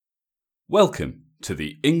Welcome to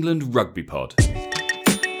the England Rugby Pod.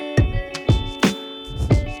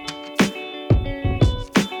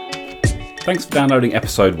 Thanks for downloading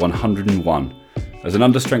episode 101, as an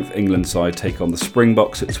understrength England side take on the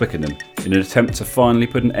Springboks at Twickenham in an attempt to finally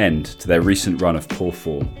put an end to their recent run of poor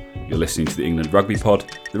form. You're listening to the England Rugby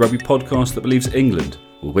Pod, the rugby podcast that believes England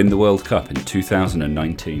will win the World Cup in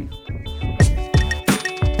 2019.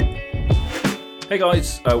 Hey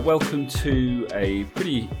guys, welcome to a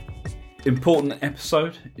pretty important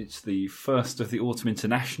episode. It's the first of the autumn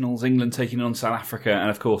internationals, England taking on South Africa,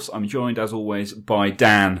 and of course I'm joined as always by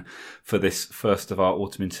Dan for this first of our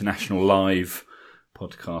autumn international live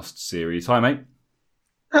podcast series. Hi mate.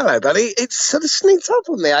 Hello buddy, it's sort of sneaked up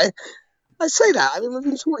on me. I say that, I mean we've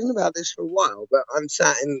been talking about this for a while, but I'm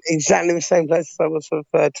sat in exactly the same place as I was for the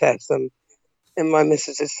third test, and in my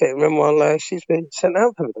missus' sitting room while she's been sent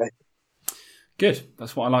out for the day. Good,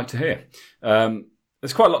 that's what I like to hear.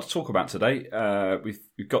 There's quite a lot to talk about today.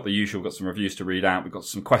 We've got the usual, got some reviews to read out. We've got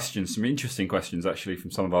some questions, some interesting questions actually from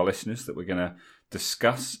some of our listeners that we're going to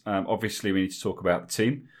discuss. Obviously, we need to talk about the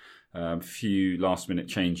team. A few last minute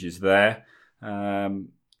changes there. And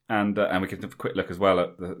we can have a quick look as well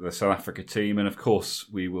at the South Africa team. And of course,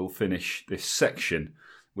 we will finish this section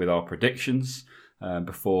with our predictions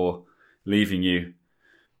before leaving you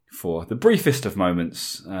for the briefest of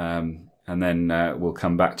moments. And then we'll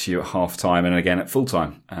come back to you at half-time and again at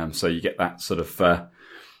full-time. So you get that sort of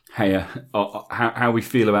how we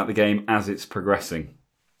feel about the game as it's progressing,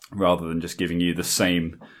 rather than just giving you the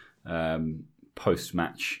same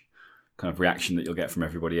post-match kind of reaction that you'll get from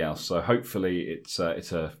everybody else. So hopefully it's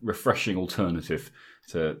a refreshing alternative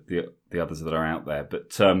to the others that are out there.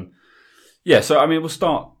 But so I mean, we'll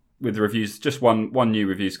start with the reviews. Just one new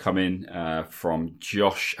review's come in from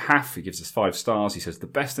Josh Haff. He gives us 5 stars. He says, the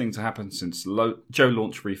best thing to happen since Joe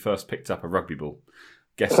Launchbury first picked up a rugby ball.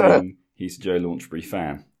 Guessing he's a Joe Launchbury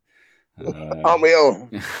fan. Aren't we all?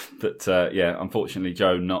 But unfortunately,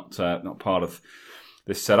 Joe not part of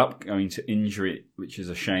this setup, going to injury, which is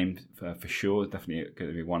a shame for sure. Definitely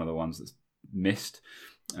going to be one of the ones that's missed.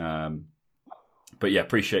 But yeah,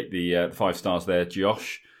 appreciate the 5 stars there,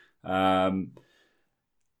 Josh.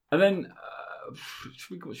 And then,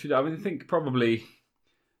 I think probably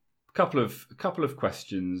a couple of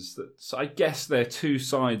questions that, so I guess they're two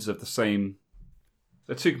sides of the same.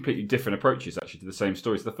 They're two completely different approaches actually to the same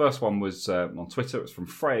story. So the first one was on Twitter. It was from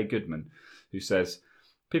Freya Goodman, who says,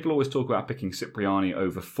 people always talk about picking Cipriani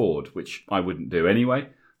over Ford, which I wouldn't do anyway.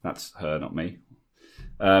 That's her, not me.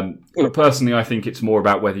 But personally, I think it's more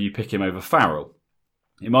about whether you pick him over Farrell.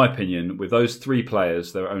 In my opinion, with those 3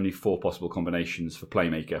 players, there are only 4 possible combinations for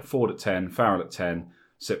playmaker. Ford at 10, Farrell at 10,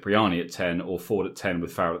 Cipriani at 10, or Ford at 10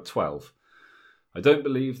 with Farrell at 12. I don't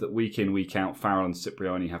believe that week in, week out, Farrell and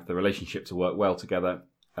Cipriani have the relationship to work well together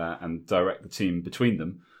and direct the team between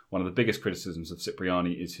them. One of the biggest criticisms of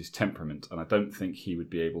Cipriani is his temperament, and I don't think he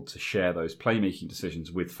would be able to share those playmaking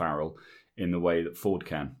decisions with Farrell in the way that Ford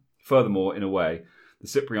can. Furthermore, in a way, the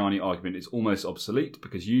Cipriani argument is almost obsolete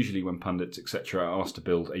because usually when pundits, etc. are asked to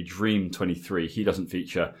build a dream 23, he doesn't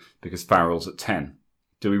feature because Farrell's at 10.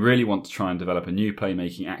 Do we really want to try and develop a new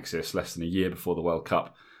playmaking axis less than a year before the World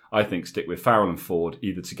Cup? I think stick with Farrell and Ford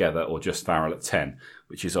either together or just Farrell at 10,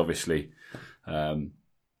 which is obviously it's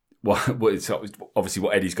obviously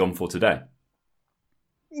what Eddie's gone for today.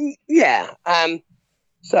 Yeah,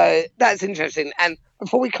 so that's interesting. And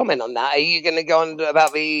before we comment on that, are you going to go on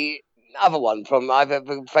about the other one from either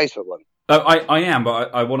the Facebook one? I am,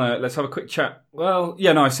 but I want to. Let's have a quick chat. Well,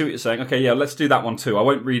 yeah, no, I see what you're saying. Okay, yeah, let's do that one too. I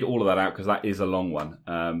won't read all of that out because that is a long one.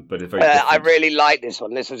 But it's very. I really like this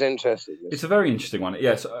one. This was interesting. It's a very interesting one.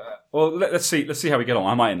 Yes. Well, let's see how we get on.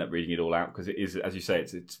 I might end up reading it all out because it is, as you say,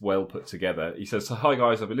 it's well put together. He says, so, "Hi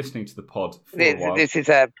guys, I've been listening to the pod for a while." This is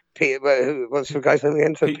Peter. What's the guy's name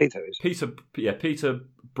again? Peter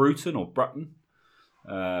Bruton or Brutton.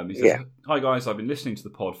 He says, hi guys, I've been listening to the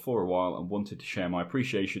pod for a while and wanted to share my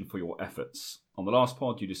appreciation for your efforts. On the last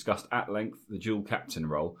pod, you discussed at length the dual captain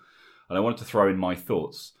role, and I wanted to throw in my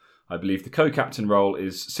thoughts. I believe the co-captain role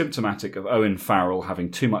is symptomatic of Owen Farrell having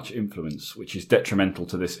too much influence, which is detrimental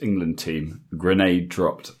to this England team. Grenade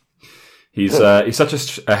dropped. He's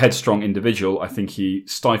such a headstrong individual, I think he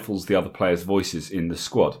stifles the other players' voices in the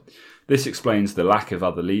squad. This explains the lack of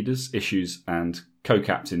other leaders, issues, and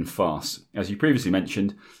co-captain farce. As you previously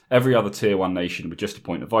mentioned, every other Tier 1 nation would just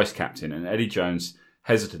appoint a vice-captain, and Eddie Jones'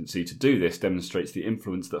 hesitancy to do this demonstrates the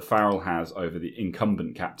influence that Farrell has over the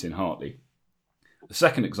incumbent captain Hartley. The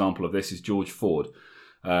second example of this is George Ford.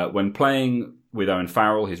 When playing with Owen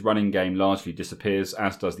Farrell, his running game largely disappears,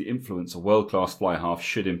 as does the influence a world-class fly-half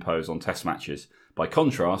should impose on test matches. By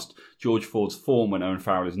contrast, George Ford's form when Owen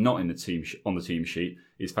Farrell is not in the team on the team sheet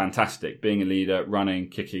is fantastic, being a leader, running,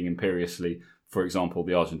 kicking imperiously, for example,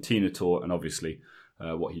 the Argentina tour, and obviously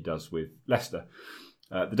what he does with Leicester.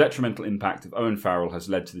 The detrimental impact of Owen Farrell has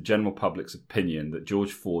led to the general public's opinion that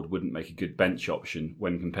George Ford wouldn't make a good bench option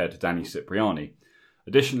when compared to Danny Cipriani.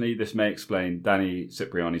 Additionally, this may explain Danny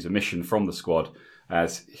Cipriani's omission from the squad,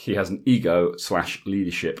 as he has an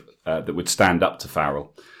ego/leadership that would stand up to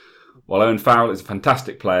Farrell. While Owen Farrell is a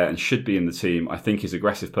fantastic player and should be in the team, I think his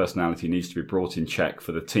aggressive personality needs to be brought in check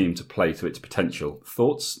for the team to play to its potential.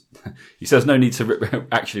 Thoughts? He says no need to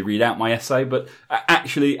actually read out my essay, but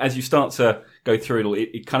actually, as you start to go through it all,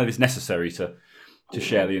 it kind of is necessary to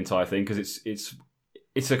share the entire thing, because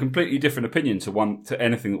it's a completely different opinion to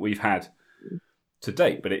anything that we've had to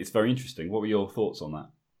date. But it's very interesting. What were your thoughts on that?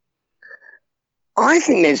 I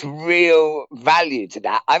think there's real value to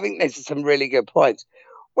that. I think there's some really good points.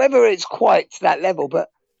 Whether it's quite to that level, but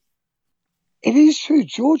it is true.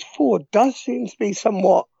 George Ford does seem to be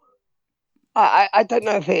somewhat. I don't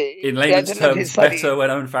know if it. In layman's terms, better when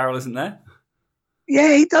Owen Farrell isn't there.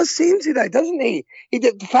 Yeah, he does seem to, though, doesn't he?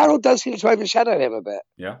 Farrell does seem to overshadow him a bit.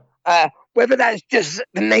 Yeah. Whether that's just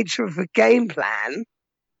the nature of the game plan,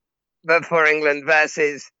 but for England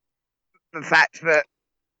versus the fact that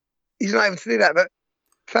he's not able to do that. But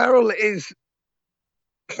Farrell is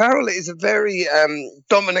a very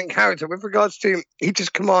dominant character with regards to, he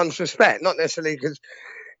just commands respect, not necessarily because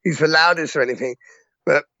he's the loudest or anything,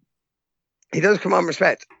 but he does command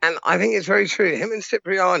respect. And I think it's very true. Him and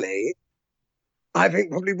Cipriani, I think,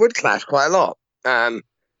 probably would clash quite a lot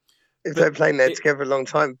if they're playing there together a long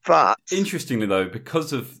time. But interestingly, though,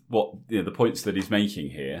 because of the points that he's making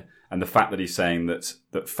here, and the fact that he's saying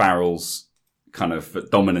that Farrell's kind of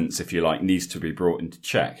dominance, if you like, needs to be brought into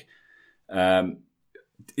check.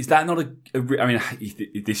 Is that not I mean,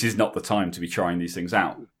 this is not the time to be trying these things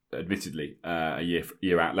out, admittedly, a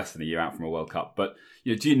year out, less than a year out from a World Cup. But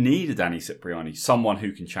do you need a Danny Cipriani, someone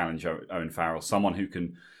who can challenge Owen Farrell, someone who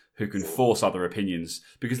can force other opinions?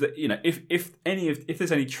 Because if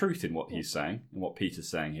there's any truth in what he's saying and what Peter's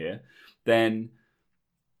saying here, then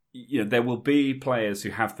there will be players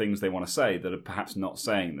who have things they want to say that are perhaps not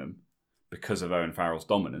saying them because of Owen Farrell's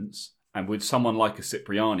dominance. And would someone like a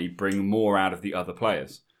Cipriani bring more out of the other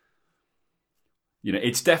players?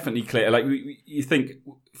 It's definitely clear. Like you think,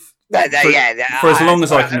 for as long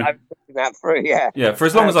as I can, for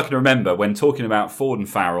as long as I can remember, when talking about Ford and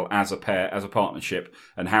Farrell as a pair, as a partnership,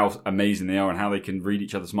 and how amazing they are, and how they can read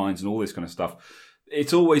each other's minds, and all this kind of stuff,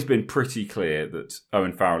 it's always been pretty clear that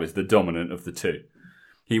Owen Farrell is the dominant of the two.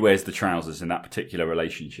 He wears the trousers in that particular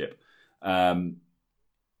relationship.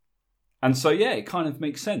 And so, it kind of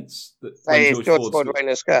makes sense that George Ford wearing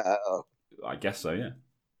a skirt. I guess so, yeah.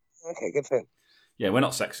 Okay, good for him. Yeah, we're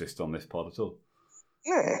not sexist on this pod at all.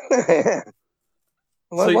 Yeah.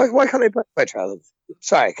 Why can't they wear trousers?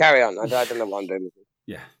 Sorry, carry on. I don't know what I'm doing.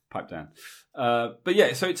 Yeah, pipe down. But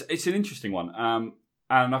yeah, so it's an interesting one, and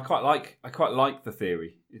I quite like the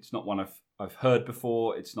theory. It's not one I've heard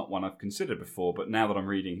before. It's not one I've considered before. But now that I'm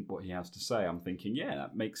reading what he has to say, I'm thinking, yeah,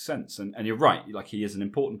 that makes sense. And you're right. Like, he is an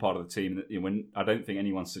important part of the team. That when I don't think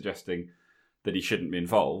anyone's suggesting that he shouldn't be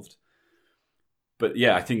involved. But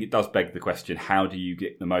yeah, I think it does beg the question: how do you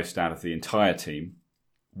get the most out of the entire team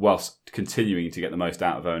whilst continuing to get the most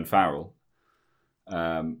out of Owen Farrell?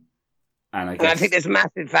 And I think there's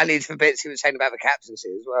massive values for bits he was saying about the captaincy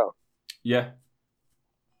as well. Yeah,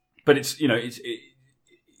 but it's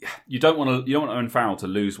you don't want Owen Farrell to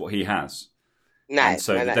lose what he has. No. And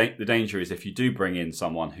so the danger is, if you do bring in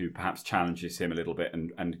someone who perhaps challenges him a little bit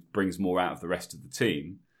and brings more out of the rest of the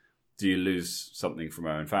team, do you lose something from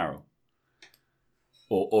Owen Farrell?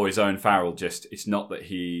 Or is Owen Farrell just, it's not that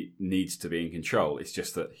he needs to be in control, it's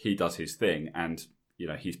just that he does his thing, and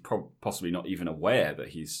he's possibly not even aware that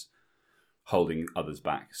he's holding others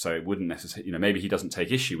back. So it wouldn't necessarily, maybe he doesn't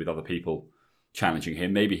take issue with other people challenging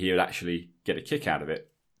him. Maybe he would actually get a kick out of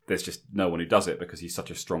it. There's just no one who does it because he's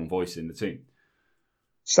such a strong voice in the team.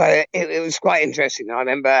 So it was quite interesting. I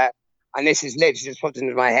remember, and this is literally just popped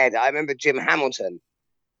into my head, I remember Jim Hamilton,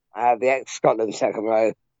 the ex-Scotland second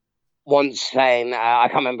row, once saying, I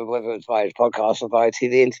can't remember whether it was via his podcast or via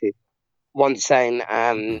TV interview, once saying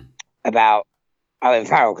about Owen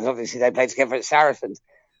Farrell, because obviously they played together at Saracens,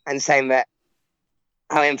 and saying that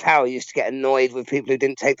Owen Farrell used to get annoyed with people who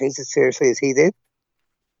didn't take things as seriously as he did.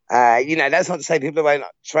 That's not to say people who won't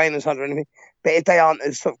train as hard or anything, but if they aren't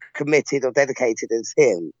as sort of committed or dedicated as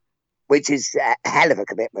him, which is a hell of a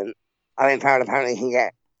commitment, Owen Farrell apparently can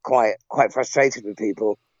get quite frustrated with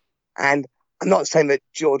people. And I'm not saying that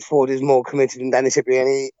George Ford is more committed than Danny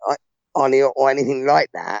Cipriani or anything like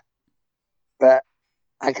that, but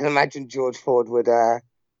I can imagine George Ford would,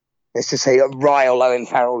 let's just say, rile Owen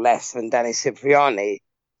Farrell less than Danny Cipriani.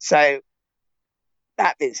 So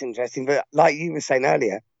that bit's interesting. But like you were saying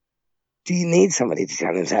earlier, do you need somebody to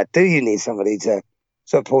challenge that? Do you need somebody to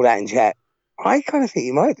sort of pull that in check? I kind of think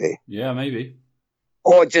you might do. Yeah, maybe.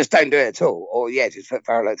 Or just don't do it at all. Or, yeah, just put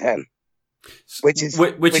Farrell at 10. Which is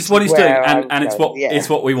what he's doing, and it's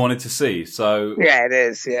what we wanted to see. So yeah, it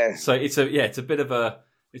is. Yeah. So it's a bit of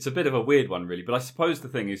a weird one, really. But I suppose the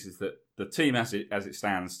thing is that the team as it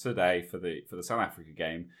stands today for the South Africa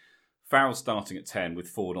game, Farrell's starting at 10 with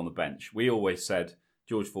Ford on the bench. We always said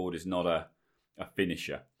George Ford is not a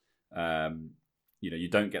finisher. You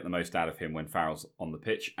don't get the most out of him when Farrell's on the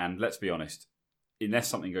pitch. And let's be honest, unless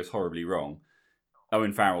something goes horribly wrong,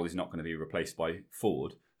 Owen Farrell is not going to be replaced by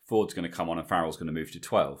Ford. Ford's going to come on and Farrell's going to move to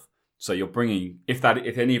 12. So you're bringing, if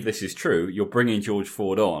any of this is true, you're bringing George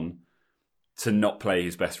Ford on to not play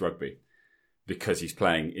his best rugby because he's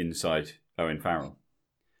playing inside Owen Farrell.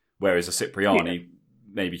 Whereas a Cipriani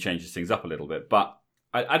maybe changes things up a little bit. But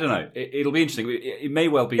I don't know. It'll be interesting. It may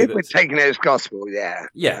well be if that we're taking it as gospel, yeah.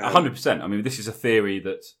 Yeah, 100%. I mean, this is a theory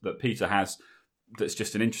that Peter has that's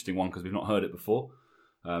just an interesting one because we've not heard it before.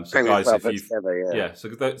 So guys, if you've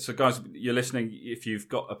so guys, you're listening. If you've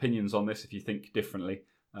got opinions on this, if you think differently,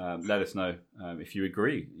 let us know. If you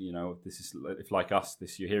agree, this is if like us,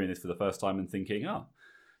 you're hearing this for the first time and thinking,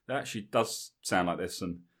 that actually does sound like there's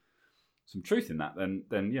some truth in that. Then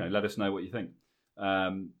let us know what you think.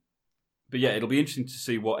 But yeah, it'll be interesting to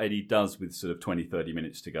see what Eddie does with sort of 20, 30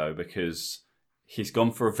 minutes to go because he's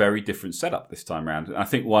gone for a very different setup this time around. And I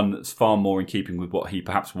think one that's far more in keeping with what he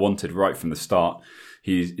perhaps wanted right from the start.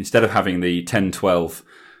 He's instead of having the 10-12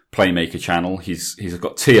 playmaker channel, he's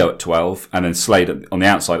got Tio at 12 and then Slade on the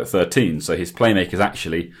outside at 13. So his playmakers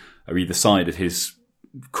actually are either side of his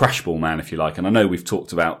crash ball man, if you like. And I know we've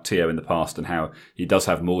talked about Tio in the past and how he does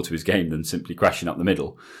have more to his game than simply crashing up the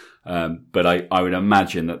middle. But I would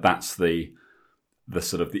imagine that's the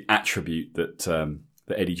sort of the attribute that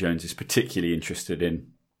Eddie Jones is particularly interested in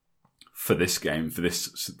for this game, for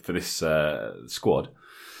this squad.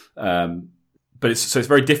 But it's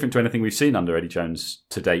very different to anything we've seen under Eddie Jones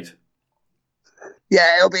to date.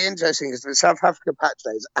 Yeah, it'll be interesting because the South Africa patch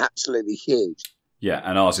day is absolutely huge. Yeah,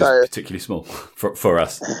 and ours is particularly small for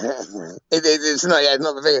us. It's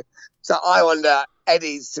not the thing. So I wonder,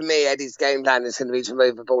 Eddie's game plan is going to be to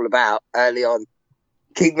move the ball about early on,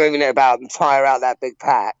 keep moving it about and tire out that big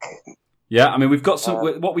pack. Yeah, I mean, we've got some.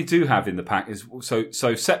 What we do have in the pack is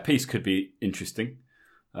so set piece could be interesting,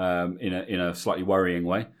 in a slightly worrying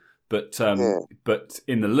way, but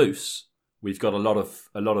in the loose, we've got a lot of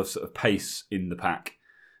sort of pace in the pack,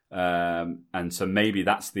 and so maybe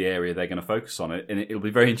that's the area they're going to focus on it, and it'll be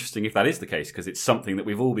very interesting if that is the case because it's something that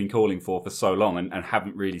we've all been calling for so long and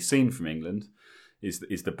haven't really seen from England, is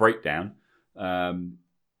the breakdown, and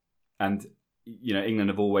England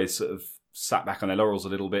have always sort of sat back on their laurels a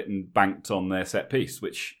little bit and banked on their set piece,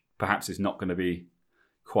 which perhaps is not going to be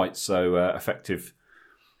quite so effective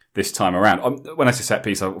this time around. When I say set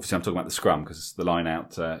piece, obviously I'm talking about the scrum because the line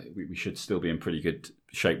out, we should still be in pretty good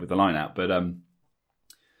shape with the line out. But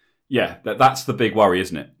that's the big worry,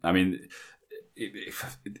 isn't it? I mean,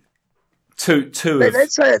 let's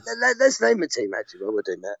name a team actually when we're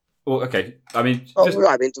doing that. Well, okay. I mean, do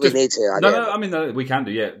we need to? No, we can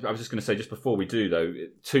do. Yeah, I was just going to say just before we do though.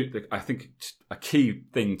 I think a key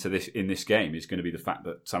thing to this in this game is going to be the fact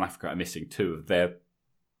that South Africa are missing two of their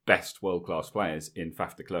best world-class players in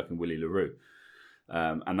Faf de Klerk and Willie le Roux,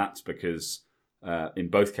 and that's because in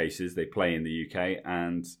both cases they play in the UK,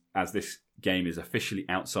 and as this game is officially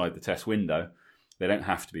outside the test window, they don't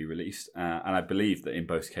have to be released. And I believe that in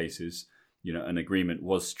both cases, an agreement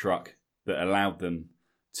was struck that allowed them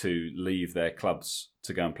to leave their clubs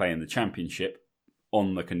to go and play in the championship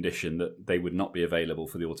on the condition that they would not be available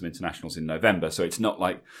for the autumn internationals in November. So it's not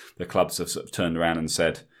like the clubs have sort of turned around and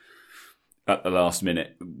said at the last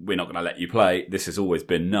minute, we're not going to let you play. This has always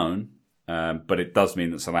been known. But it does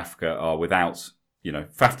mean that South Africa are without,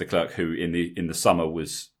 Faf de Klerk, who in the summer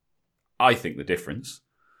was, I think, the difference.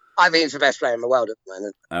 I think he's the best player in the world at the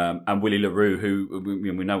moment. And Willie le Roux, who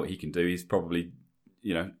we know what he can do. He's probably,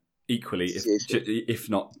 equally, if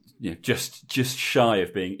not, just shy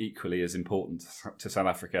of being equally as important to South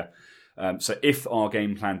Africa. So if our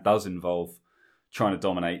game plan does involve trying to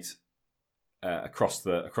dominate across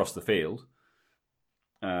the field,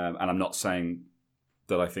 and I'm not saying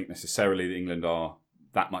that I think necessarily that England are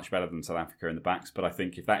that much better than South Africa in the backs, but I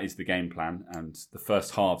think if that is the game plan, and the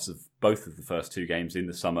first halves of both of the first two games in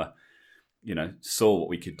the summer, saw what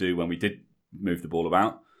we could do when we did move the ball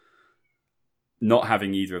about. Not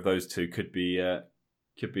having either of those two could be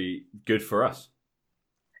good for us.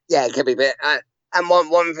 Yeah, it could be. But and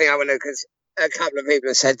one thing I want to, because a couple of people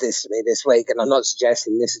have said this to me this week, and I'm not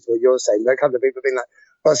suggesting this is what you're saying, but a couple of people have been like,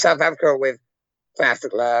 well, South Africa are with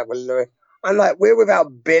Africa, I'm like, we're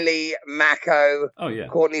without Billy, Mako, Oh yeah,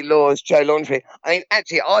 Courtney Laws, Joe Laundrie. I mean,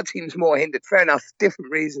 actually, our team's more hindered. Fair enough,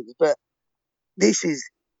 different reasons, but this is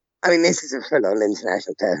a full-on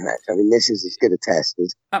international test match. I mean, this is as good a test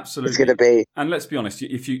as absolutely. it's going to be. And let's be honest,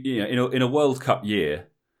 if in a World Cup year,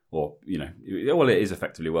 or it is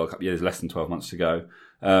effectively a World Cup year. There's less than 12 months to go.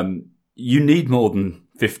 You need more than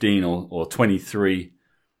 15 or 23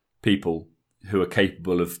 people who are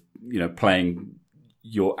capable of playing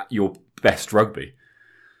your best rugby.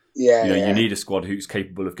 Yeah, You need a squad who's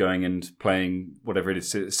capable of going and playing whatever it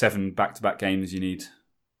is, 7 back-to-back games. You need,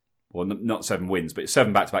 well, not 7 wins, but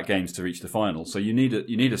 7 back-to-back games to reach the final. So you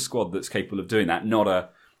need a squad that's capable of doing that, not a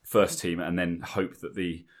first team and then hope that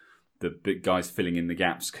the big guys filling in the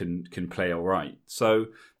gaps can play all right. So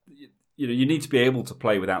you need to be able to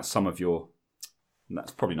play without some of your. And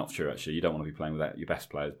that's probably not true actually. You don't want to be playing without your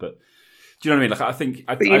best players, but. Do you know what I mean? Like I think,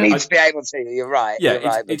 but you need to be able to. You're right. Yeah, you're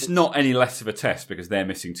right, it's not any less of a test because they're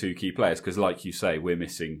missing 2 key players. Because, like you say, we're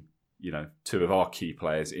missing 2 of our key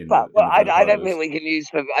players in. But I don't think we can use.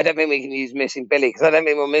 I don't think we can use missing Billy because I don't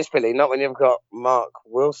think we'll miss Billy. Not when you've got Mark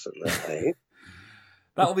Wilson. I think.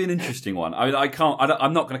 That will be an interesting one. I mean,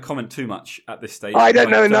 I'm not going to comment too much at this stage. I don't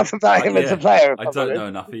know enough about him as a player. I don't know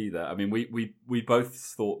enough either. I mean, we both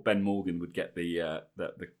thought Ben Morgan would get the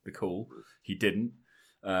call. He didn't.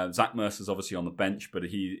 Zach Mercer's obviously on the bench, but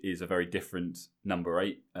he is a very different number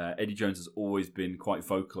 8. Eddie Jones has always been quite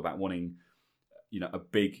vocal about wanting, a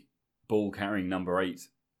big ball carrying number 8.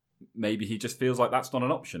 Maybe he just feels like that's not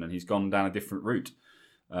an option, and he's gone down a different route.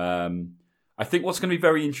 I think what's going to be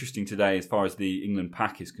very interesting today, as far as the England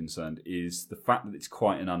pack is concerned, is the fact that it's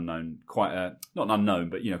quite an unknown, quite a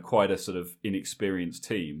sort of inexperienced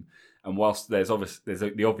team. And whilst there's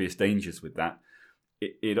the obvious dangers with that,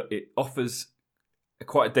 it offers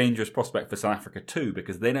quite a dangerous prospect for South Africa too,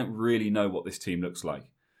 because they don't really know what this team looks like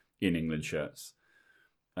in England shirts.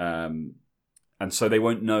 And so they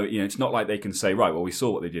won't know, it's not like they can say, right, well, we saw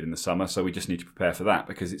what they did in the summer, so we just need to prepare for that,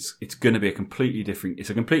 because it's going to be a completely different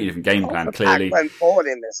game plan, clearly. The pack went forward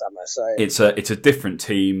in the summer, so... It's a different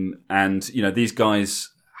team, and, these guys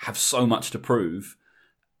have so much to prove,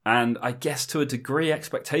 and I guess to a degree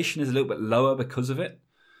expectation is a little bit lower because of it.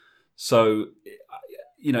 So...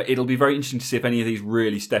 it'll be very interesting to see if any of these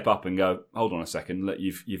really step up and go, hold on a second, look,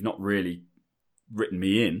 you've not really written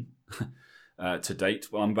me in to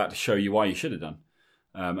date. Well, I'm about to show you why you should have done.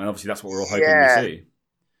 And obviously that's what we're all hoping to see.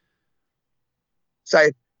 So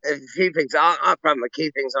a few things. I'll the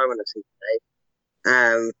key things I want to see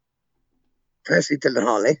today. Firstly, Dylan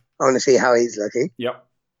Hartley. I want to see how he's looking. Yep.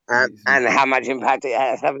 And how much impact it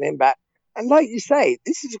has having impact. And like you say,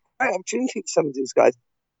 this is a great opportunity for some of these guys.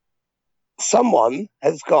 Someone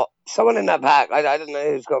in that pack, I don't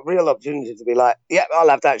know, who's got real opportunity to be like, yep, I'll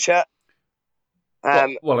have that shirt.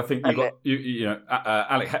 Well, I think you've got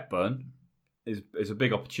Alec Hepburn is a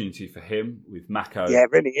big opportunity for him with Mako. Yeah,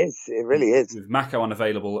 it really is. It really is. With Mako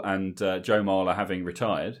unavailable and Joe Marler having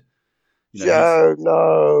retired. Why?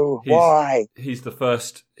 He's the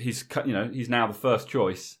first. He's now the first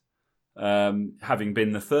choice, having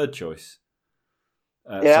been the third choice.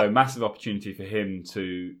 So massive opportunity for him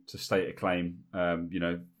to state a claim.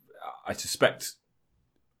 I suspect,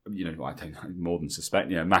 I don't more than suspect.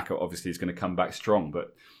 Mako obviously is going to come back strong,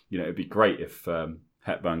 but it'd be great if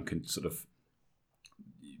Hepburn can sort of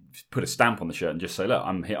put a stamp on the shirt and just say, "Look,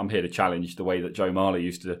 I'm here to challenge the way that Joe Marler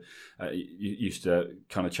used to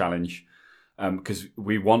kind of challenge." Because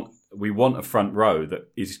we want a front row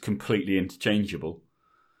that is completely interchangeable.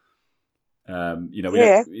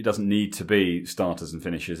 It doesn't need to be starters and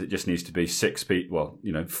finishers. It just needs to be 6 people.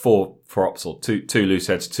 Well, 4 props or two loose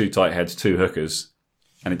heads, 2 tight heads, 2 hookers,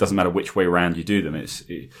 and it doesn't matter which way around you do them.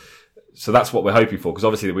 So that's what we're hoping for. Because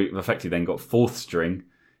obviously we've effectively then got 4th string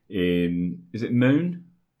in. Is it Moon?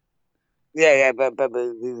 Yeah, but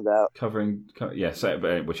he's about covering. Yeah, so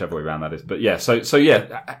whichever way around that is. But yeah, so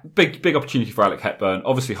yeah, big opportunity for Alec Hepburn.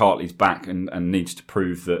 Obviously Hartley's back and needs to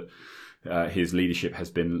prove that. His leadership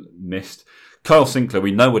has been missed. Kyle Sinclair,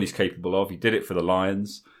 we know what he's capable of. He did it for the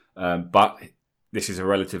Lions, but this is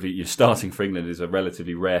starting for England is a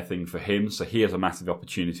relatively rare thing for him. So he has a massive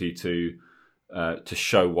opportunity to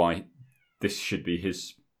show why this should be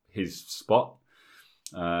his spot.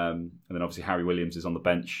 And then obviously Harry Williams is on the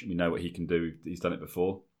bench. We know what he can do. He's done it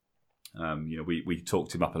before. We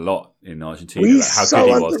talked him up a lot in Argentina about how good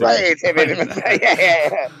he was.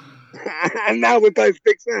 Yeah. And now we're both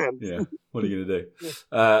big fans. Yeah, what are you going to do?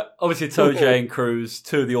 Obviously, Toje and Cruz,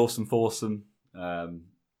 2 of the awesome foursome.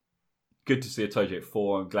 good to see Itoje at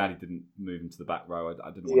 4. I'm glad he didn't move him to the back row.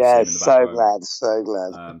 I didn't want to see him in the back row. So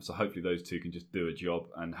glad. So hopefully those two can just do a job,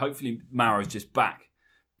 and hopefully Maro's just back.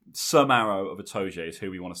 Sir Maro of Itoje is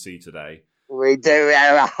who we want to see today. We do,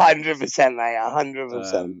 100%, mate,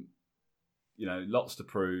 100%. Lots to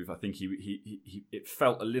prove. I think he it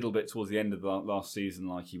felt a little bit towards the end of the last season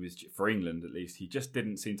like he was, for England at least, he just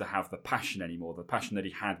didn't seem to have the passion anymore, the passion that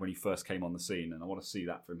he had when he first came on the scene, and I want to see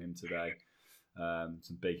that from him today.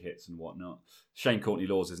 Some big hits and whatnot. Shane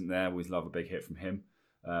Courtney-Laws isn't there. We always love a big hit from him.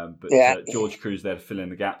 George Crew's there to fill in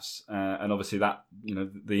the gaps, and obviously that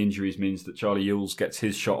the injuries means that Charlie Ewels gets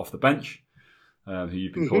his shot off the bench, who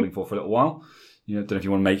you've been calling for a little while. Don't know if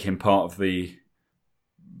you want to make him part of the.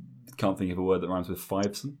 Can't think of a word that rhymes with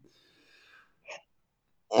Fiveson.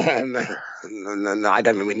 No, I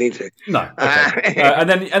don't think we need to. No. Okay. and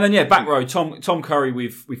then back row. Tom Curry.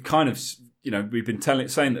 We've kind of we've been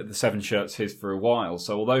saying that the 7 shirt's his for a while.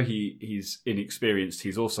 So although he's inexperienced,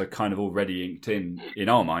 he's also kind of already inked in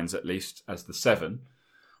our minds at least as the 7.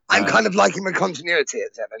 I'm kind of liking the continuity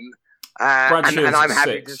at 7. And I'm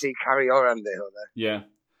happy to see Curry or Underhill there. Yeah,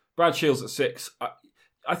 Brad Shields at 6.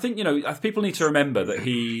 I think people need to remember that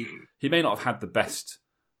he may not have had the best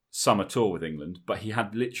summer tour with England, but he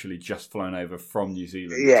had literally just flown over from New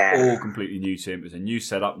Zealand. Yeah. It's all completely new to him. It was a new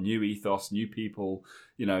setup, new ethos, new people,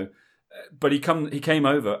 But he came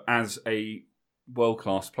over as a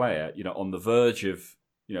world-class player, on the verge of,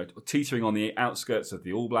 teetering on the outskirts of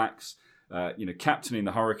the All Blacks, captaining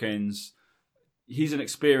the Hurricanes. He's an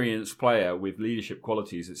experienced player with leadership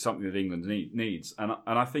qualities. It's something that England needs, and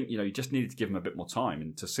I think you just needed to give him a bit more time,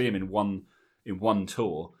 and to see him in one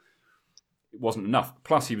tour, it wasn't enough.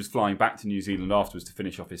 Plus, he was flying back to New Zealand afterwards to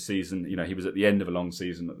finish off his season. He was at the end of a long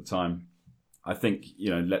season at the time. I think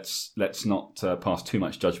let's not pass too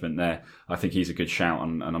much judgment there. I think he's a good shout,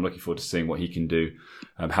 and I'm looking forward to seeing what he can do,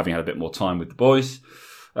 having had a bit more time with the boys.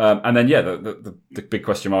 And then the big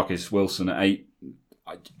question mark is Wilson at 8.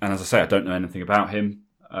 And as I say, I don't know anything about him,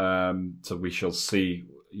 so we shall see.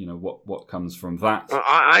 What comes from that.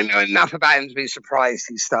 I know enough about him to be surprised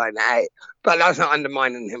he's starting at 8, but that's not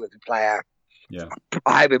undermining him as a player. Yeah,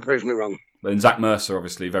 I hope it proves me wrong. But then Zach Mercer,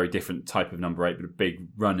 obviously, a very different type of number 8, but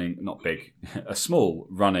a small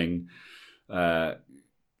running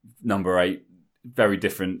number 8, very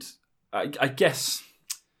different. I guess.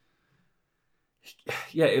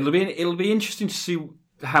 Yeah, it'll be interesting to see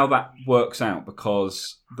how that works out,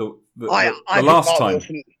 because the last time.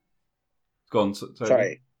 Wilson... Go on.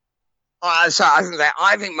 Sorry. I was going to say,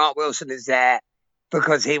 I think Mark Wilson is there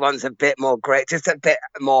because he wants a bit more just a bit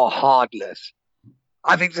more hardness.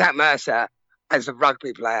 I think Zach Mercer, as a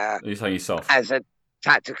rugby player, you're saying he's soft. As a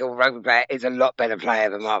tactical rugby player, is a lot better player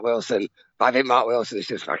than Mark Wilson. But I think Mark Wilson is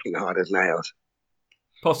just fucking hard as nails.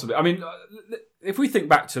 Possibly. I mean, if we think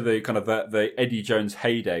back to the kind of the Eddie Jones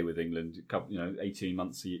heyday with England, 18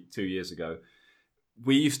 months, 2 years ago,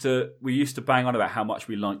 we used to bang on about how much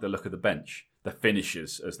we liked the look of the bench, the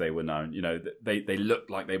finishers as they were known. They looked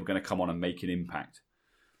like they were going to come on and make an impact.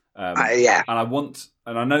 Yeah. And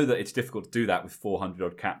I know that it's difficult to do that with 400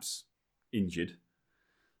 odd caps injured,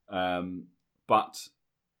 but.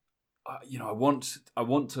 I want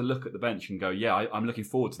to look at the bench and go, I'm looking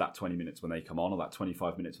forward to that 20 minutes when they come on, or that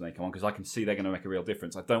 25 minutes when they come on, because I can see they're going to make a real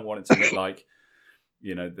difference. I don't want it to look like,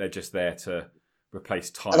 they're just there to replace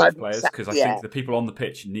tired players, because I think the people on the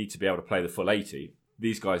pitch need to be able to play the full 80.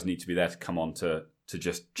 These guys need to be there to come on to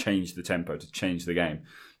just change the tempo, to change the game.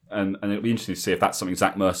 And it'll be interesting to see if that's something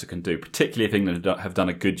Zach Mercer can do, particularly if England have done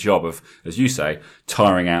a good job of, as you say,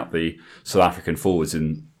 tiring out the South African forwards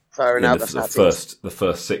in the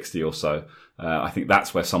first 60 or so. I think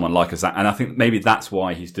that's where someone like us, and I think maybe that's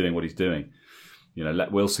why he's doing what he's doing.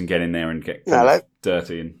 Let Wilson get in there and get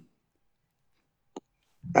dirty. And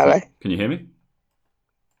hello, can you hear me?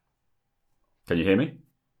 Can you hear me?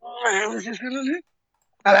 Hello.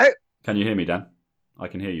 Can you hear me, Dan? I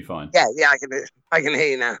can hear you fine. Yeah, I can hear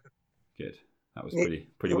you now. Good. That was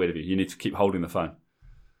pretty weird of you. You need to keep holding the phone.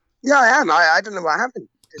 Yeah, I am. I don't know what happened.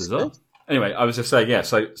 Bizarre. Anyway, I was just saying,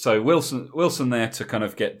 so Wilson there to kind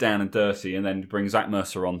of get down and dirty, and then bring Zach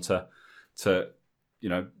Mercer on to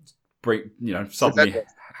bring suddenly,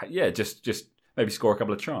 just maybe score a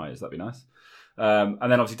couple of tries. That'd be nice. And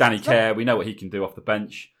then obviously Danny Kerr, we know what he can do off the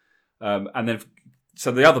bench. And then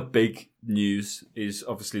so the other big news is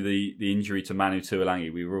obviously the injury to Manu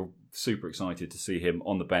Tuolangi. We were all super excited to see him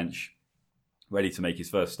on the bench, ready to make his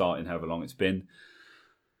first start in however long it's been.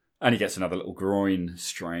 And he gets another little groin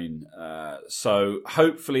strain. So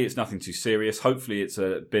hopefully it's nothing too serious. Hopefully it's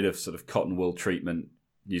a bit of sort of cotton wool treatment.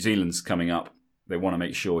 New Zealand's coming up. They want to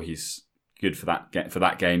make sure he's good for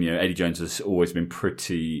that game. Eddie Jones has always been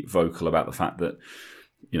pretty vocal about the fact that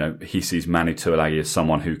he sees Manu Tuilagi as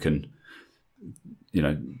someone who can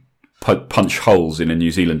punch holes in a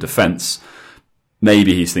New Zealand defence.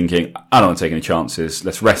 Maybe he's thinking, I don't want to take any chances.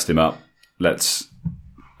 Let's rest him up. Let's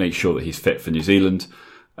make sure that he's fit for New Zealand.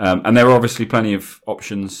 And there are obviously plenty of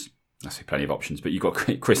options. I say plenty of options, but you've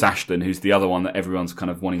got Chris Ashton, who's the other one that everyone's kind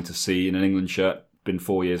of wanting to see in an England shirt. Been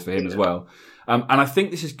 4 years for him as well. And I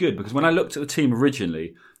think this is good because when I looked at the team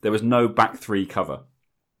originally, there was no back three cover.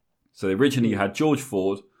 So originally you had George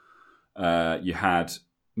Ford, you had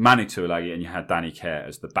Manu Tuilagi, and you had Danny Care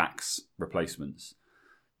as the backs replacements.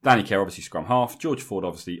 Danny Care obviously scrum half, George Ford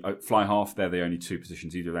obviously fly half. They're the only two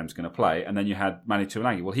positions either of them's going to play. And then you had Manu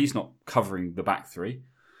Tuilagi. Well, he's not covering the back three.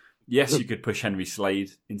 Yes, you could push Henry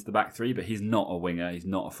Slade into the back three, but he's not a winger. He's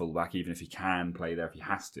not a fullback, even if he can play there if he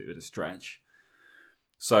has to at a stretch.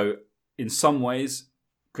 So in some ways,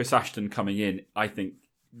 Chris Ashton coming in, I think,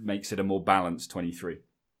 makes it a more balanced 23.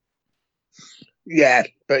 Yeah,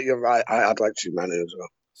 but you're right. I'd like to see Manu as well.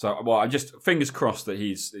 So, I'm just fingers crossed that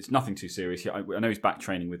it's nothing too serious. I know he's back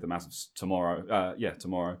training with them as of tomorrow.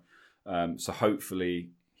 Tomorrow. So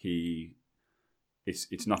hopefully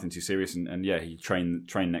it's nothing too serious, and he train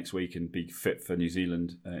next week and be fit for New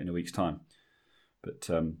Zealand in a week's time. But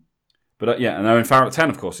and Owen Farrell at 10,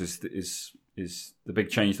 of course, is the big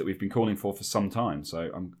change that we've been calling for some time.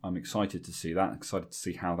 So I'm excited to see that. Excited to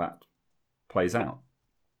see how that plays out.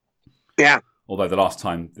 Yeah. Although the last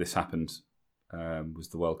time this happened was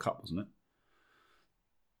the World Cup, wasn't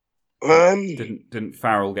it? Didn't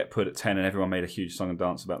Farrell get put at 10 and everyone made a huge song and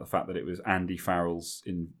dance about the fact that it was Andy Farrell's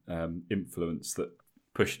influence that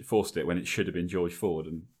forced it when it should have been George Ford?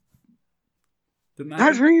 And didn't that?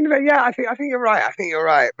 I think you're right. I think you're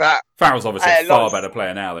right. But Farrell's obviously a far better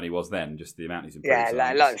player now than he was then. Just the amount he's improved.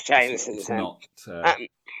 Yeah, a lot's changed since then. It's not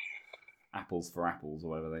apples for apples,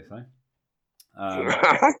 or whatever they say.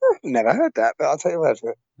 Never heard that, but I'll take your word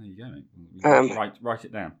for it. There you go, mate. Write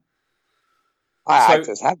it down. I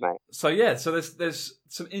just have, mate. So there's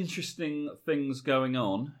some interesting things going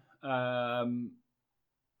on.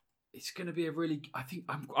 It's going to be I think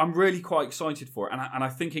I'm really quite excited for it, and I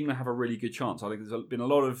think England have a really good chance. I think there's been a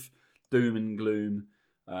lot of doom and gloom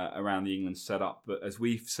around the England setup, but as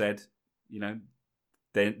we've said,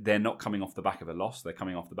 they're not coming off the back of a loss; they're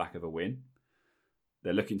coming off the back of a win.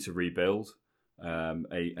 They're looking to rebuild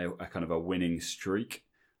a kind of a winning streak,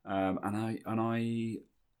 and I,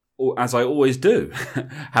 as I always do,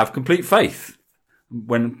 have complete faith.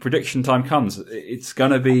 When prediction time comes, it's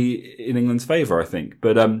going to be in England's favour, I think.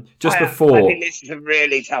 But I think this is a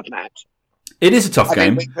really tough match. It is a tough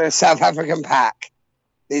game. Think for the South African pack,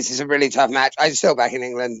 this is a really tough match. I'm still back in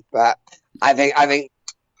England, but I think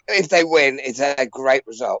if they win, it's a great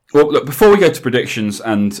result. Well, look, before we go to predictions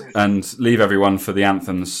and leave everyone for the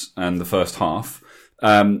anthems and the first half,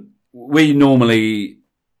 we normally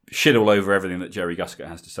shit all over everything that Jerry Guscott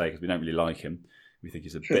has to say because we don't really like him. We think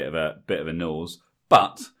he's a bit of a nose.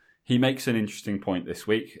 But he makes an interesting point this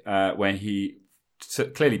week where he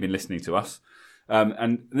clearly been listening to us.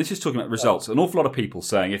 And this is talking about results. An awful lot of people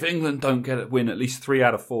saying if England don't win at least 3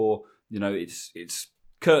 out of 4, it's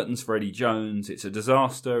curtains for Eddie Jones. It's a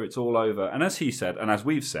disaster. It's all over. And as he said, and as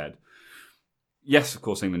we've said, yes, of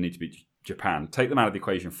course, England need to beat Japan. Take them out of the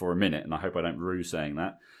equation for a minute, and I hope I don't rue saying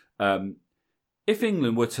that. If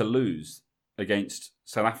England were to lose against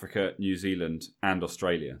South Africa, New Zealand, and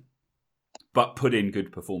Australia, but put in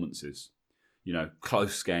good performances,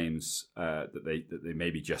 close games that they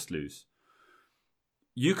maybe just lose,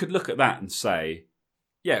 you could look at that and say,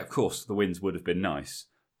 yeah, of course, the wins would have been nice,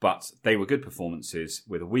 but they were good performances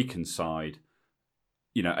with a weakened side,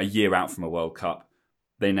 a year out from a World Cup.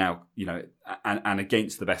 They now, and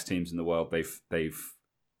against the best teams in the world, they've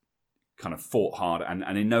kind of fought hard and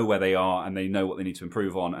they know where they are and they know what they need to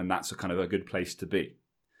improve on, and that's a kind of a good place to be.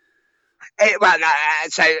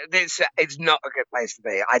 So it's not a good place to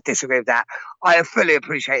be. I disagree with that. I fully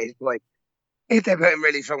appreciate his point. If they put in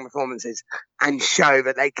really strong performances and show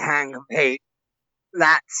that they can compete,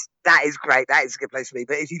 that is great. That is a good place to be.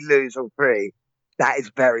 But if you lose all 3, that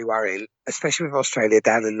is very worrying, especially with Australia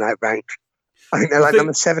down in that rank. I think they're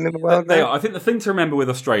number 7 in the world now. They are. I think the thing to remember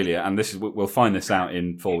with Australia, and we'll find this out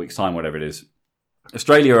in 4 weeks' time, whatever it is,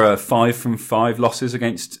 Australia are 5 from 5 losses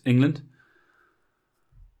against England.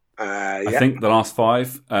 I think the last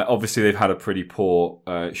 5. Obviously, they've had a pretty poor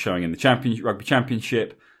showing in the Rugby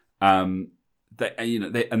Championship.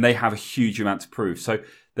 They have a huge amount to prove. So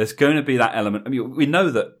there's going to be that element. I mean, we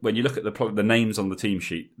know that when you look at the names on the team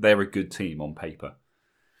sheet, they're a good team on paper.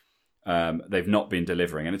 They've not been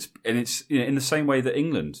delivering, and it's in the same way that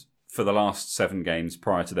England for the last 7 games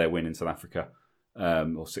prior to their win in South Africa,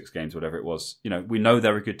 or 6 games, whatever it was. We know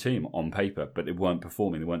they're a good team on paper, but they weren't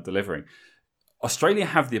performing, they weren't delivering. Australia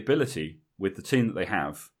have the ability, with the team that they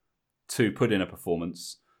have, to put in a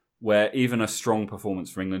performance where even a strong performance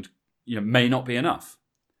for England, may not be enough.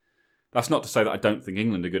 That's not to say that I don't think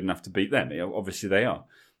England are good enough to beat them. Obviously they are.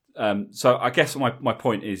 So I guess my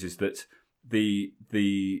point is that the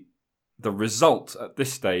result at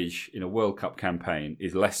this stage in a World Cup campaign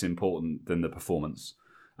is less important than the performance.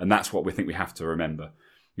 And that's what we think we have to remember.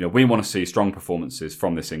 We want to see strong performances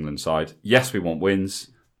from this England side. Yes, we want wins,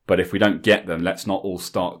 but if we don't get them, let's not all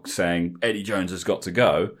start saying Eddie Jones has got to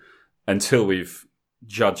go until we've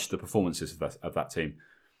judged the performances of that team.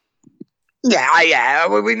 Yeah.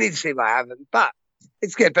 Well, we need to see what happens, but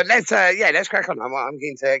it's good. But let's crack on. I'm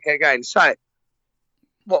keen to get going. So,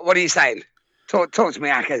 what are you saying? Talk to me,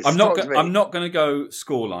 Ackers. I'm not going to go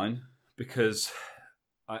scoreline because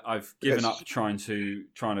I've given up trying to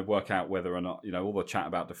work out whether or not all the chat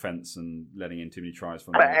about defence and letting in too many tries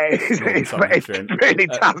from. It's really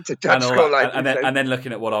tough to judge scoreline, and then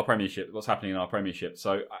looking at what's happening in our Premiership.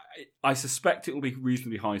 So I suspect it will be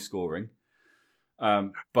reasonably high scoring,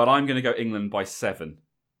 but I'm going to go England by 7.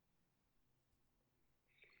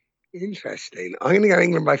 Interesting. I'm going to go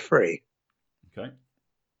England by 3. Okay.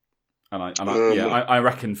 I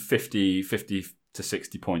reckon 50 to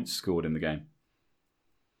 60 points scored in the game.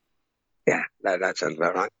 Yeah, that sounds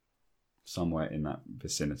about right. Somewhere in that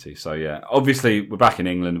vicinity. So yeah, obviously we're back in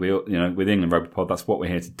England. We with England Rugby Pod, that's what we're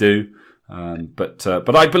here to do. But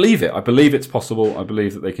I believe it. I believe it's possible. I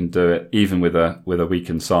believe that they can do it, even with a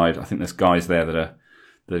weakened side. I think there's guys there that are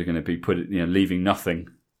going to be leaving nothing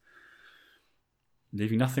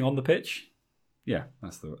on the pitch. Yeah,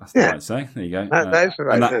 that's the right saying. There you go. That's the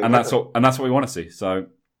right saying. And that's what we want to see. So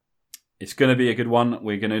it's going to be a good one.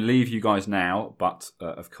 We're going to leave you guys now, but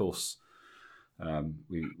of course,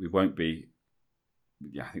 we won't be.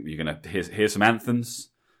 Yeah, I think we're going to hear some anthems.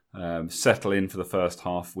 Settle in for the first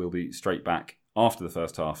half. We'll be straight back after the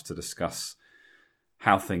first half to discuss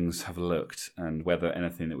how things have looked and whether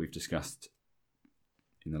anything that we've discussed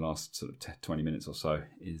in the last sort of 20 minutes or so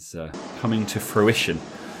is coming to fruition.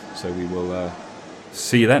 So we will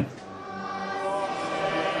see you then.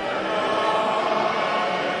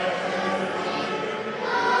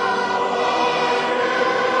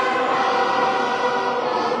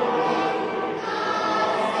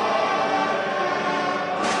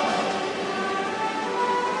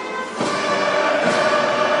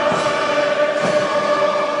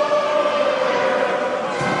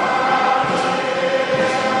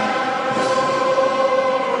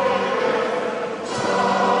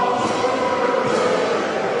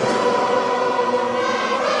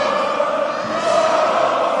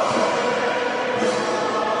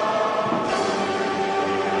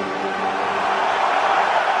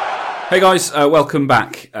 Hey guys, welcome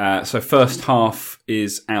back. So first half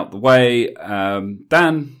is out the way.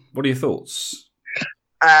 Dan, what are your thoughts?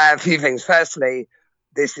 A few things. Firstly,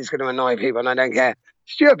 this is going to annoy people and I don't care.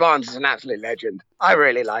 Stuart Barnes is an absolute legend. I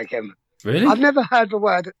really like him. Really? I've never heard the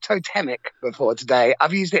word totemic before today.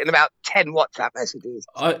 I've used it in about 10 WhatsApp messages.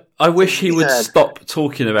 I wish he would stop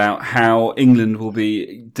talking about how England will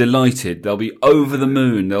be delighted. They'll be over the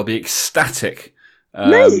moon. They'll be ecstatic.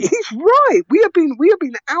 Mate, he's right. We have been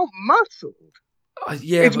out-muscled.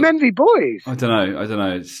 It's men v boys. I don't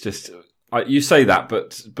know. It's just you say that,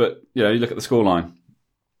 but you look at the scoreline.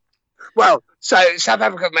 Well, so South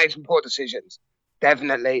Africa have made some poor decisions.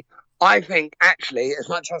 Definitely, I think actually, as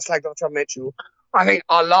much as I slagged off John Mitchell, I think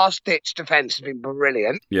our last-ditch defence has been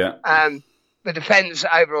brilliant. Yeah. The defence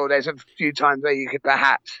overall, there's a few times where you could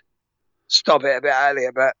perhaps stop it a bit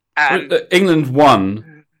earlier, but England won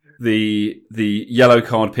the yellow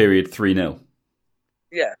card period 3-0.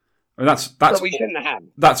 Yeah. I mean, that's but we shouldn't have had.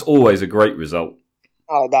 That's always a great result.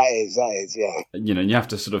 Oh, that is, yeah. You have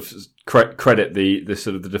to sort of credit the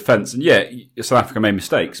sort of the defence, and South Africa made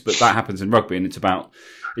mistakes, but that happens in rugby, and it's about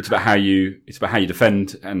how you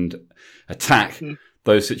defend and attack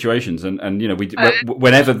those situations, and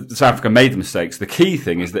whenever South Africa made the mistakes, the key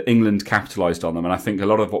thing is that England capitalised on them, and I think a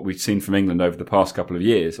lot of what we've seen from England over the past couple of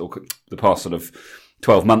years, or the past sort of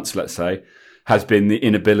 12 months, let's say, has been the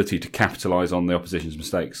inability to capitalise on the opposition's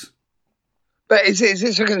mistakes. But is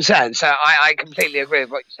this a concern? So I completely agree with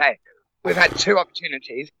what you say. We've had 2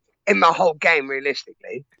 opportunities in the whole game,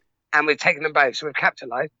 realistically, and we've taken them both, so we've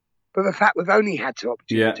capitalised. But the fact we've only had 2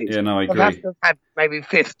 opportunities. Yeah, no, I agree. We've had maybe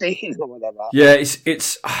 15 or whatever. Yeah,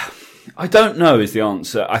 it's I don't know is the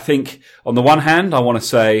answer. I think on the one hand, I want to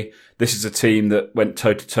say this is a team that went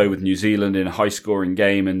toe to toe with New Zealand in a high scoring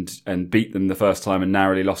game and beat them the first time and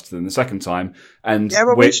narrowly lost to them the second time. And Yeah,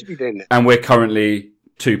 well, we should be doing it. And we're currently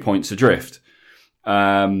 2 points adrift.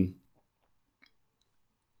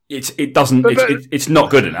 It's not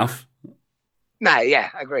good enough. No, yeah,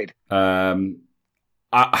 agreed. Part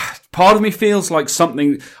of me feels like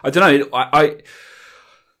something. I don't know. I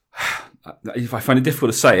find it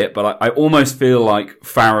difficult to say it, but I almost feel like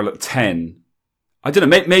Farrell at 10. I don't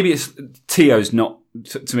know. Maybe it's Tio's not.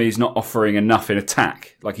 To me, he's not offering enough in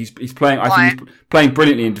attack. Like he's playing. I think he's playing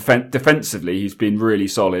brilliantly in defensively. He's been really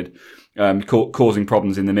solid, causing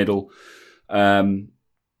problems in the middle. But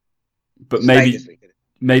maybe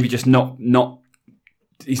just not.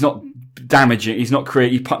 He's not damaging. He's not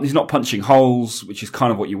He's not punching holes, which is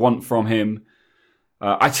kind of what you want from him.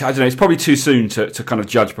 I don't know. It's probably too soon to kind of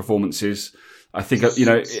judge performances. I think,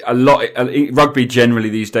 rugby generally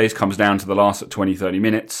these days comes down to the last 20, 30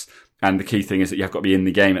 minutes. And the key thing is that you have got to be in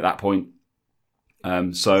the game at that point.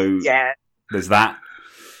 There's that.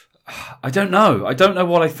 I don't know. I don't know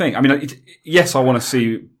what I think. I mean, yes, I want to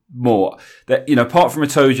see more. That, apart from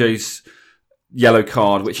Itoje's yellow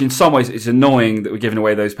card, which in some ways is annoying that we're giving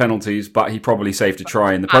away those penalties, but he probably saved a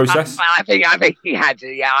try in the process. I think he had to.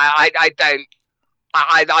 Yeah,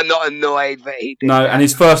 I'm not annoyed that he did. No, and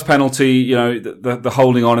his first penalty, the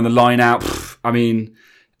holding on and the line out. I mean,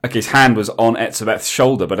 okay, his hand was on Etzebeth's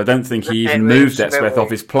shoulder, but I don't think he even moved Etzebeth off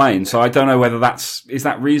his plane. So I don't know whether is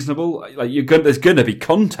that reasonable. Like there's going to be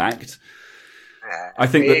contact. I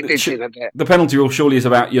think that the penalty rule surely is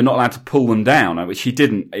about you're not allowed to pull them down, which he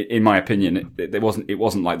didn't, in my opinion. It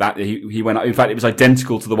wasn't like that. He went. In fact, it was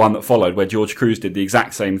identical to the one that followed, where George Cruz did the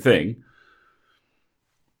exact same thing.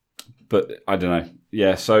 But I don't know.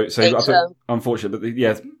 Yeah, so unfortunate. But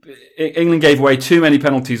England gave away too many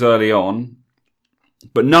penalties early on,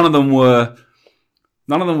 but none of them were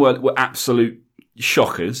absolute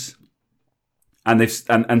shockers. And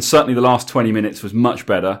and certainly the last 20 minutes was much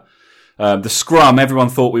better. The scrum, everyone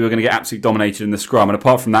thought we were going to get absolutely dominated in the scrum, and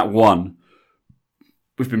apart from that one,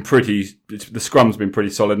 the scrum's been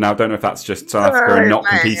pretty solid. Now I don't know if that's just South Africa and not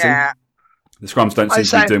competing. Yeah. The scrums don't seem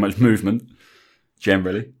to be doing much movement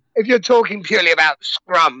generally. If you're talking purely about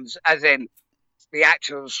scrums, as in the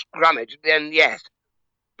actual scrummage, then yes.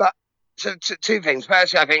 But so two things.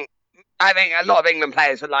 Firstly, I think a lot of England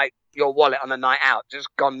players are like your wallet on a night out,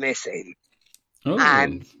 just gone missing. Oh,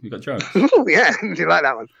 and you got jokes. Oh yeah, do you like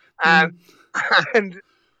that one? And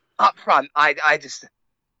up front, I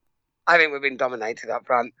think we've been dominated up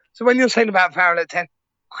front. So when you're saying about Farrell at 10,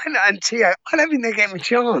 and Tio, I don't think they gave him a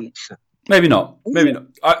chance. Maybe not.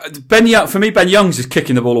 For me, Ben Youngs is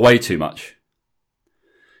kicking the ball away too much.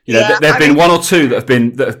 There have been one or two that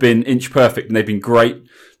have been inch perfect, and they've been great.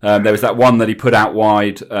 There was that one that he put out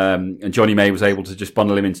wide, and Johnny May was able to just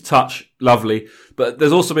bundle him into touch. Lovely. But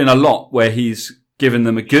there's also been a lot where he's given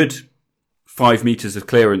them a good 5 meters of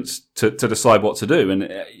clearance to decide what to do.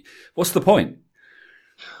 And what's the point?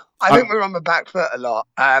 I think we're on the back foot a lot.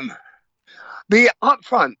 The up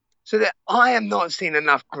front. So that I have not seen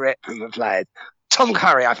enough grit from the players. Tom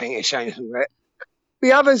Curry, I think, is showing some grit.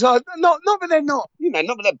 The others are not that they're not, not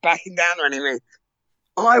that they're backing down or anything.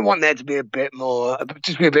 I want there to be a bit more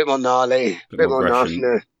gnarly, a bit more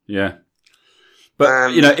nastiness. Yeah,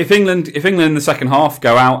 but if England in the second half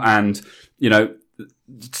go out and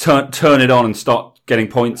turn it on and start getting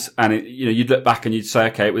points, and you'd look back and you'd say,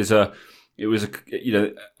 okay, it was a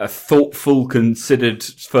a thoughtful, considered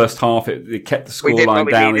first half. It kept the scoreline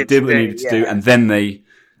down. They did what they needed to do, and then they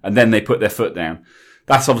put their foot down.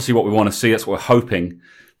 That's obviously what we want to see. That's what we're hoping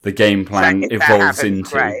the game plan evolves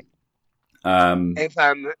into.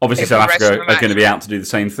 Obviously, South Africa are going to be out to do the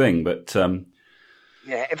same thing, but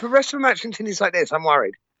if the rest of the match continues like this, I'm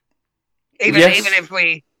worried. Even if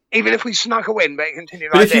we snuck a win, but it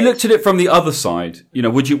continued like this. But if you looked at it from the other side,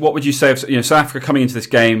 what would you say of South Africa coming into this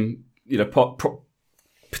game?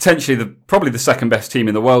 Potentially probably the second best team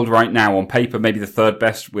in the world right now on paper, maybe the third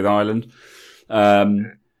best with Ireland.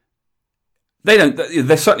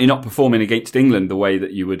 They're certainly not performing against England the way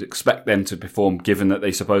that you would expect them to perform, given that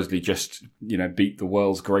they supposedly just beat the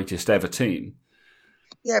world's greatest ever team.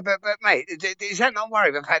 Yeah, but mate, is that not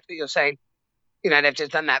worrying? The fact that you're saying, they've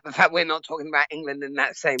just done that. The fact we're not talking about England in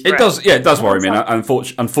that same breath. It does. Yeah, it does worry me. And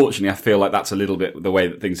unfortunately, I feel like that's a little bit the way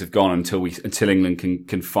that things have gone until England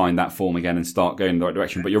can find that form again and start going in the right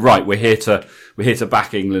direction. But you're right. We're here to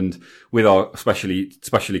back England with our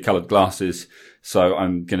specially coloured glasses. So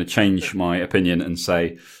I'm going to change my opinion and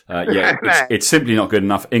say, it's simply not good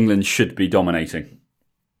enough. England should be dominating.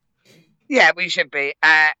 Yeah, we should be.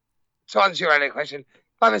 To answer your earlier question,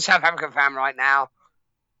 I'm a South African fan right now,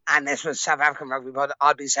 and this was South African rugby pod,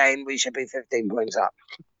 I'd be saying we should be 15 points up.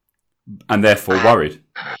 And therefore worried.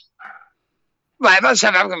 Right, if I'm a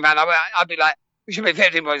South African fan, I'd be like, we should be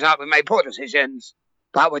 15 points up. We made poor decisions,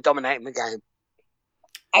 but we're dominating the game.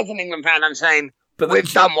 As an England fan, I'm saying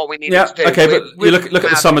we've done what we needed to do. Okay, but you look at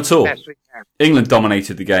the summer tour. England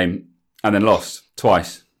dominated the game and then lost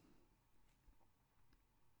twice.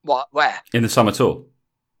 What? Where? In the summer tour.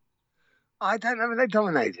 I don't know if they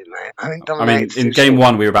dominated, mate. I think in game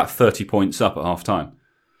one, we were about 30 points up at half time.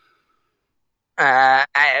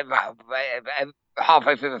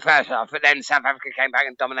 Halfway through the first half, but then South Africa came back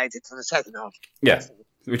and dominated for the second half. Yeah,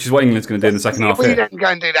 which is what England's going to do in the second half. We don't go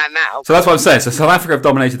and do that now. So that's what I'm saying. So South Africa have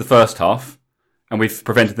dominated the first half, and we've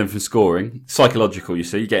prevented them from scoring. Psychological, you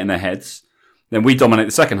see, you get in their heads. Then we dominate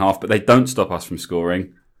the second half, but they don't stop us from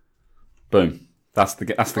scoring. Boom. That's the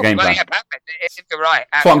game plan. Yeah, you're right.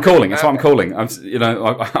 That's what I'm calling. That's what I'm calling. I've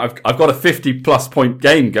got a 50-plus point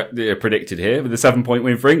game predicted here with a 7-point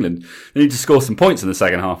win for England. They need to score some points in the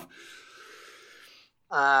second half.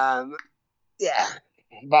 Yeah,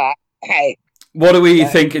 but hey. What do we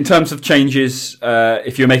think in terms of changes?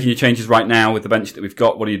 If you're making your changes right now with the bench that we've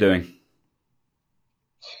got, what are you doing?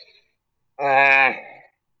 I'm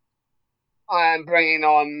bringing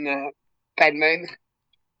on Ben Moon.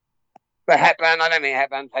 But Hepburn, I don't think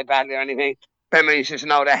Hepburn played badly or anything. Ben Moon's just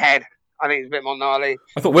an older head. I think he's a bit more gnarly.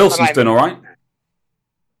 I thought Wilson's doing all right.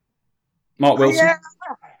 Mark Wilson? Yeah.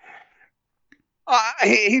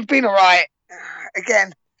 He's been all right.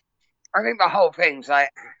 Again, I think the whole thing's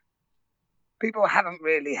like people haven't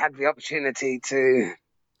really had the opportunity to.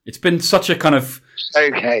 It's been such a kind of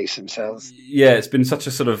showcase themselves. Yeah, it's been such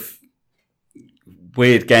a sort of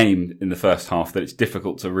weird game in the first half that it's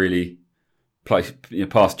difficult to really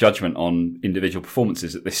pass judgment on individual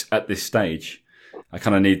performances at this stage. I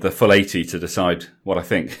kind of need the full 80 to decide what I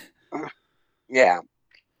think. Yeah.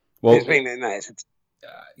 Well,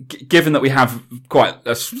 given that we have quite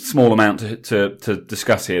a small amount to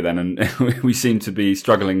discuss here, then, and we seem to be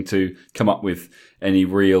struggling to come up with any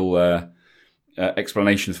real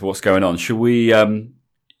explanations for what's going on, should we?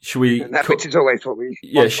 Which is always what we.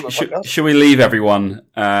 Yeah. Should we leave everyone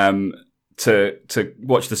to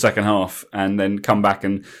watch the second half and then come back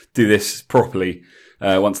and do this properly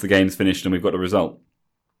once the game's finished and we've got a result?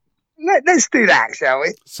 Let's do that, shall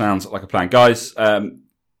we? Sounds like a plan, guys.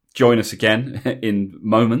 Join us again in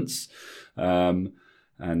moments, and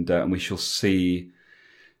we shall see.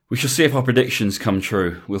 We shall see if our predictions come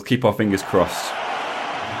true. We'll keep our fingers crossed.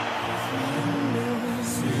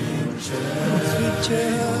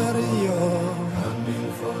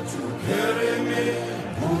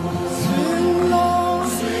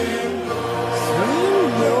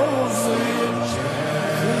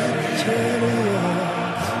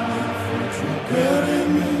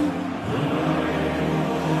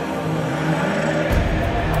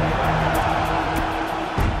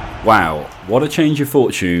 Wow, what a change of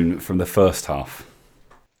fortune from the first half.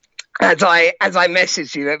 As I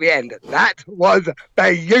messaged you at the end, that was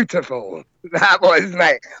beautiful. That was,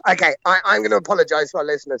 mate. Okay, I'm going to apologise to our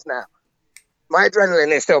listeners now. My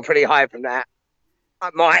adrenaline is still pretty high from that.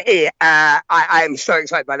 I am so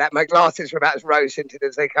excited by that. My glasses are about as rose-tinted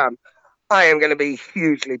as they come. I am going to be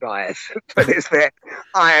hugely biased for this bit.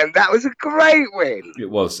 That was a great win. It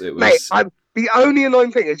was. Mate, the only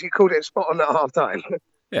annoying thing is you called it spot on at half time.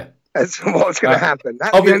 Yeah. That's what's going to happen.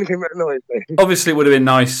 That's the only thing that annoys me. Obviously, it would have been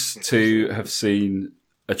nice to have seen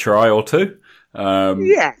a try or two.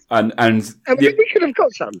 Yeah. And we could have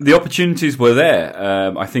got some. The opportunities were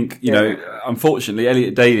there. I think, unfortunately,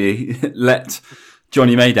 Elliot Daly let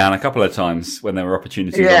Johnny May down a couple of times when there were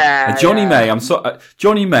opportunities. Yeah. And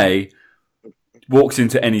Johnny May walks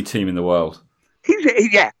into any team in the world.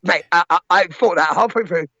 Mate, I thought that halfway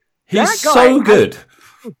through. He's so good.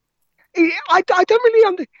 I don't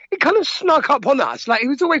really it kind of snuck up on us. Like, he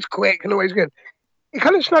was always quick and always good. It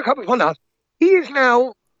kind of snuck up on us. He is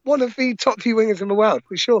now one of the top few wingers in the world,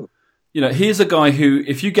 for sure. He's a guy who,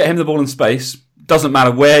 if you get him the ball in space, doesn't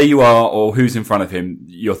matter where you are or who's in front of him,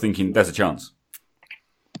 you're thinking there's a chance.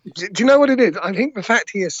 Do you know what it is? I think the fact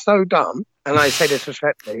he is so dumb, and I say this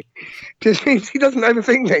respectfully, just means he doesn't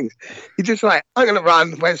overthink things. He's just like, I'm going to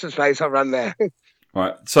run. Where's the space? I'll run there.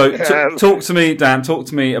 Right. So talk to me, Dan. Talk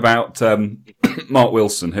to me about Mark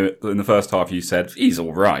Wilson, who in the first half you said he's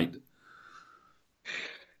all right.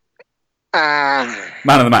 Man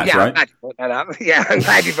of the match, right? I'm glad you brought that up. Yeah, I'm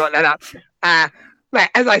glad you brought that up.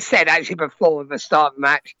 As I said actually before the start of the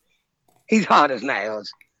match, he's hard as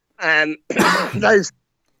nails.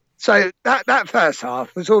 So that first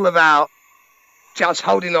half was all about just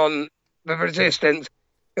holding on the resistance.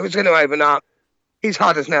 It was going to open up. He's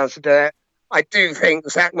hard as nails to do it. I do think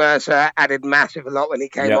Zach Mercer added massive a lot when he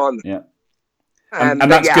came on. Yeah. And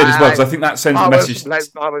that's good as well, because I think that sends the message.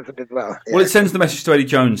 I was as well. Yeah. Well, it sends the message to Eddie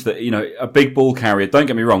Jones that, a big ball carrier, don't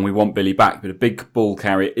get me wrong, we want Billy back, but a big ball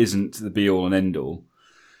carrier isn't the be all and end all.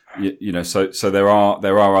 So there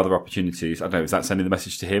are other opportunities. I don't know, is that sending the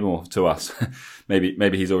message to him or to us?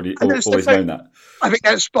 maybe he's already always known that. I think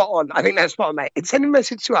that's spot on, mate. It's sending a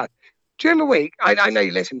message to us. During the week, I know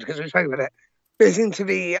you listened because we spoke about it, listening to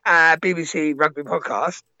the BBC Rugby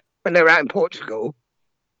podcast when they were out in Portugal.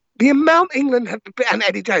 The amount England and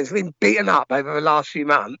Eddie Jones have been beaten up over the last few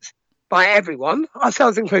months by everyone,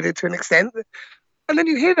 ourselves included to an extent. And then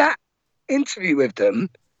you hear that interview with them,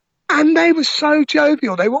 and they were so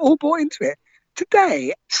jovial. They were all bought into it.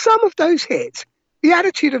 Today, some of those hits, the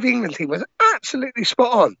attitude of the England team was absolutely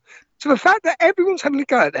spot on. So the fact that everyone's having a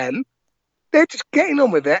go at them, they're just getting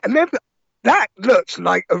on with it. And that looks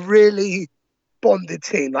like a really bonded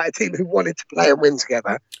team, like a team who wanted to play and win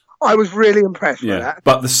together. I was really impressed with that.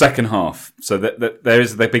 But the second half, so that there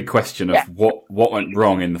is the big question of what went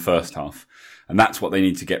wrong in the first half. And that's what they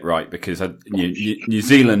need to get right, because New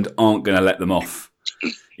Zealand aren't going to let them off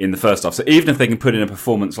in the first half. So even if they can put in a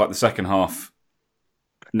performance like the second half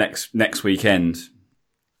next weekend,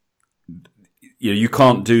 you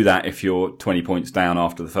can't do that if you're 20 points down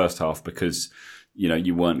after the first half, because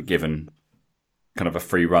you weren't given kind of a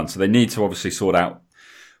free run. So they need to obviously sort out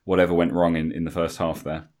whatever went wrong in the first half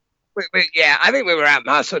there. I think we were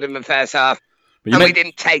out-muscled in the first half, and we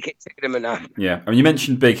didn't take it to them enough. Yeah, I mean, you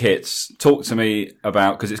mentioned big hits. Talk to me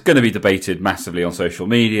about, because it's going to be debated massively on social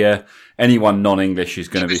media. Anyone non-English is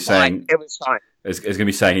going to be saying it was fine. Is going to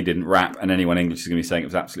be saying he didn't rap, and anyone English is going to be saying it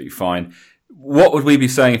was absolutely fine. What would we be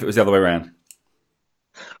saying if it was the other way around?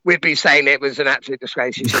 We'd be saying it was an absolute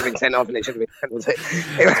disgrace. He should have been sent off, and it should have been penalty.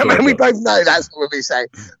 We both know that's what we'd be saying.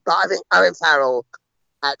 But I think Owen Farrell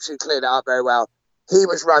actually cleared it up very well. He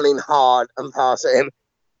was running hard and past him.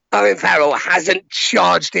 Owen Farrell hasn't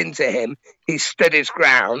charged into him. He stood his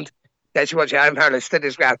ground. Let's watch it. Owen Farrell stood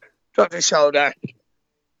his ground, dropped his shoulder.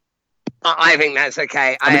 I think that's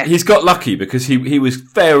okay. I mean, he's got lucky because he was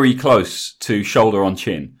very close to shoulder on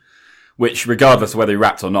chin, which, regardless of whether he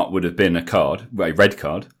rapped or not, would have been a red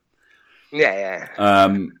card. Yeah.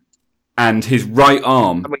 And his right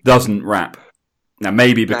arm doesn't wrap. Now,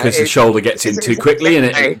 maybe because the shoulder gets in too quickly and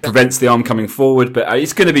it prevents the arm coming forward, but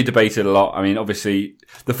it's going to be debated a lot. I mean, obviously,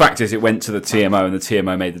 the fact is it went to the TMO and the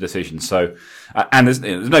TMO made the decision. So, and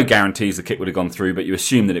there's no guarantees the kick would have gone through, but you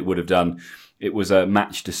assume that it would have done. It was a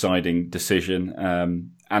match-deciding decision.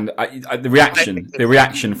 And the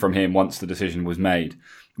reaction from him once the decision was made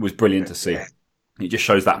was brilliant to see. It just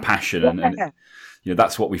shows that passion, and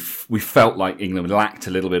that's what we felt like England lacked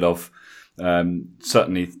a little bit of.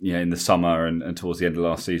 Certainly, in the summer and towards the end of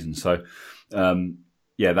last season. So,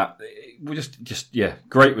 that we just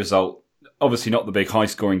great result. Obviously, not the big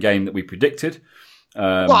high-scoring game that we predicted.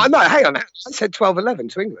 Well, no, hang on. I said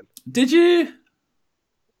 12-11 to England. Did you?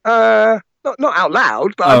 Not out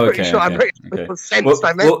loud, but I'm pretty sure. I'm pretty sure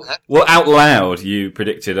I meant that. Well, out loud, you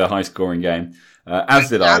predicted a high-scoring game, as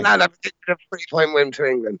did I. Out loud, I predicted a 3-point win to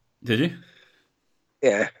England. Did you?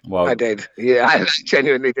 Yeah, well, I did. Yeah, I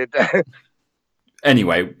genuinely did.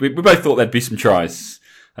 Anyway, we both thought there'd be some tries.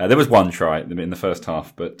 There was one try in the first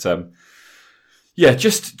half, but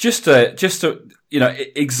just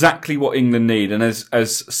exactly what England need. And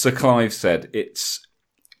as Sir Clive said,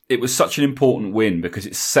 it was such an important win because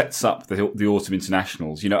it sets up the autumn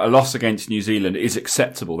internationals. A loss against New Zealand is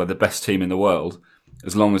acceptable; they're the best team in the world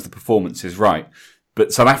as long as the performance is right.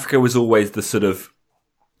 But South Africa was always the sort of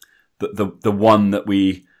the one that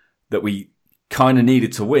we kind of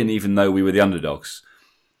needed to win, even though we were the underdogs.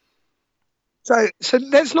 So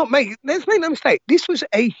let's make no mistake. This was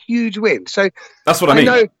a huge win. So that's what I mean.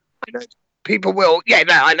 I know people will. Yeah,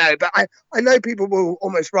 no, I know, but I know people will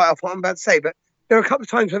almost write off what I'm about to say. But there are a couple of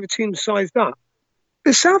times where the team sized up.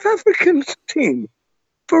 The South African team,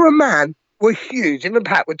 for a man, were huge. In the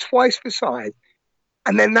pack were twice the size.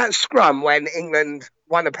 And then that scrum when England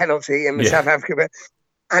won a penalty in the South Africa,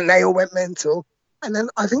 and they all went mental. And then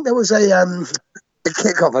I think there was a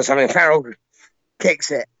kickoff or something. Farrell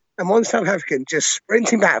kicks it. And one South African just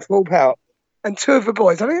sprinting back full pelt. And two of the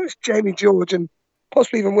boys, I think it was Jamie George and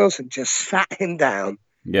possibly even Wilson, just sat him down.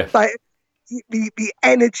 Yeah. Like the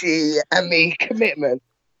energy and the commitment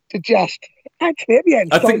to just actually at the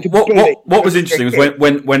end. I think what was interesting was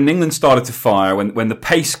when England started to fire, when the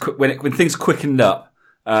pace, when things quickened up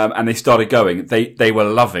and they started going, they were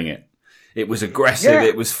loving it. It was aggressive. Yeah.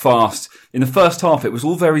 It was fast. In the first half, it was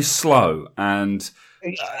all very slow, and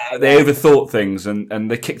they overthought things and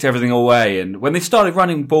they kicked everything away. And when they started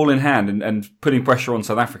running ball in hand and putting pressure on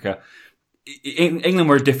South Africa, England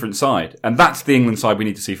were a different side. And that's the England side we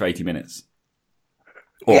need to see for 80 minutes.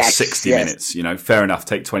 Or 60 minutes. You know, fair enough,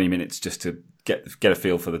 take 20 minutes just to get a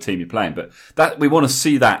feel for the team you're playing. But that we want to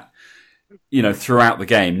see that, you know, throughout the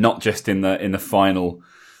game, not just in the final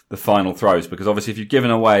throws. Because obviously if you've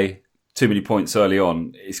given away too many points early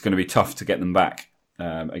on, it's going to be tough to get them back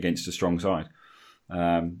against a strong side.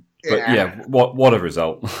 What a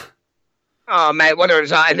result! Oh mate, what a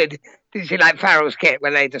result! Did you see like Farrell's kit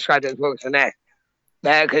when they described it as Wilson there?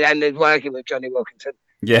 And they're working with Johnny Wilkinson.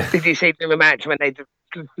 Yeah. Did you see the match when they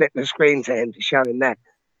flipped the screen to him to show him there?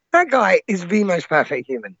 That guy is the most perfect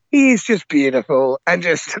human. He is just beautiful, and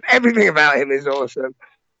just everything about him is awesome.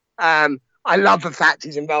 I love the fact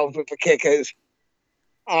he's involved with the kickers.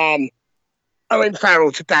 Owen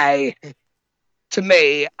Farrell today, to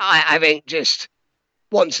me, I think just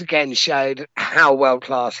once again showed how world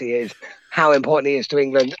class he is, how important he is to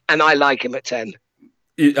England, and I like him at 10.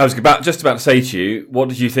 I was just about to say to you, what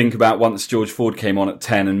did you think about once George Ford came on at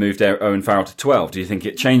 10 and moved Owen Farrell to 12? Do you think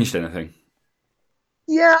it changed anything?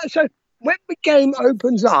 Yeah, so when the game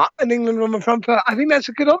opens up and England are on the front foot, I think that's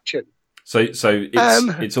a good option. So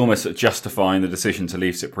it's almost sort of justifying the decision to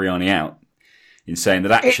leave Cipriani out in saying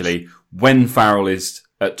that actually when Farrell is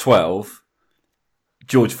at 12,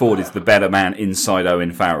 George Ford is the better man inside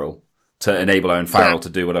Owen Farrell to enable Owen Farrell to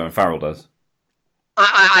do what Owen Farrell does.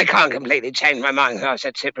 I can't completely change my mind. I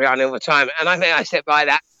said Cipriani all the time, and I think I sit by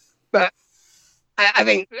that. But I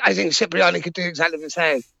think Cipriani could do exactly the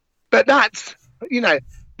same. But that's, you know,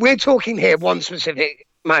 we're talking here one specific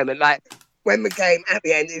moment, like when the game at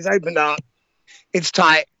the end is opened up, it's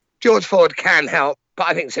tight. George Ford can help, but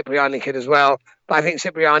I think Cipriani could as well. But I think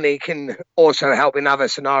Cipriani can also help in other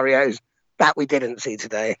scenarios that we didn't see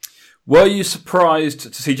today. Were you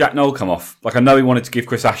surprised to see Jack Nowell come off? Like, I know he wanted to give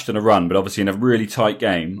Chris Ashton a run, but obviously in a really tight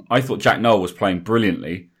game, I thought Jack Nowell was playing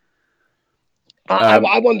brilliantly. I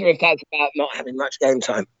wonder if that's about not having much game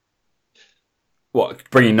time. What,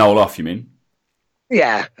 bringing Nowell off, you mean?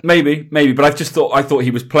 Yeah. Maybe, but I thought he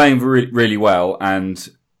was playing really, really well. And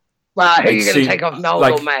well, who are you going to take off,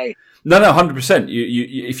 Nowell or May? No, 100%.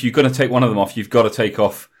 You, if you're going to take one of them off, you've got to take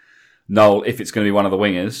off Nowell if it's going to be one of the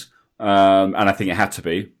wingers. And I think it had to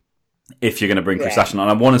be if you're going to bring Chris Ashton on.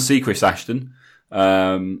 I want to see Chris Ashton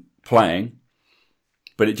playing,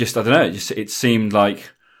 but it just, I don't know, it seemed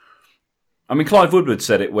like, I mean, Clive Woodward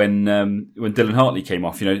said it when Dylan Hartley came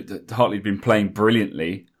off. You know, Hartley had been playing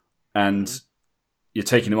brilliantly, and you're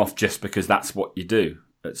taking him off just because that's what you do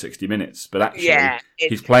at 60 minutes. But actually,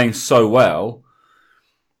 he's playing so well.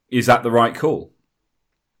 Is that the right call?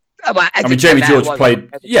 Well, I mean, Jamie George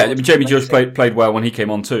played. Yeah, I mean, Jamie George played well when he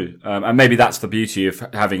came on too, and maybe that's the beauty of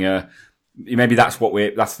having a. Maybe that's what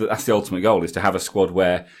that's the ultimate goal, is to have a squad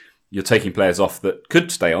where you're taking players off that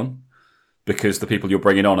could stay on, because the people you're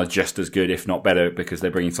bringing on are just as good, if not better, because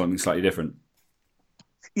they're bringing something slightly different.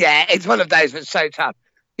 Yeah, it's one of those that's so tough.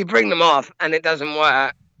 You bring them off and it doesn't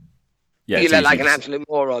work. Yeah, you look like an absolute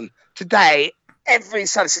moron. Today, every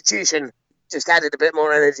substitution just added a bit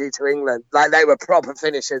more energy to England. Like, they were proper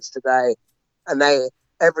finishers today, and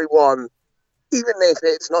everyone, even if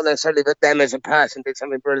it's not necessarily that them as a person did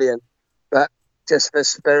something brilliant, but just the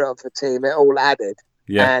spirit of the team, it all added.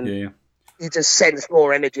 Yeah. You just sense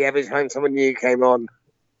more energy every time someone new came on.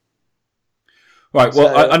 Right.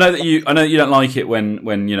 Well, so, I know that you don't like it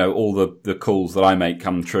when you know all the calls that I make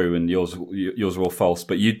come true and yours are all false.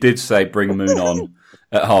 But you did say bring Moon on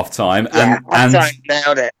at half time, and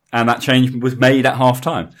nailed it. And that change was made at half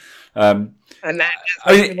time.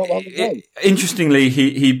 Interestingly,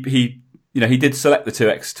 he did select the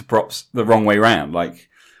 2x to props the wrong way round. Like,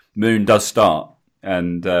 Moon does start,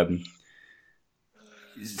 and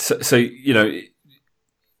so you know,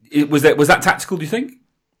 was that tactical? Do you think?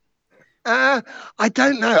 I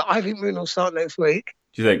don't know. I think Moon will start next week.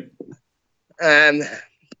 Do you think?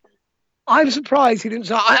 I'm surprised he didn't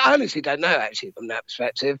start. I honestly don't know, actually, from that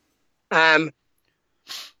perspective. I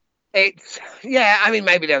mean,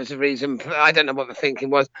 maybe there was a reason. I don't know what the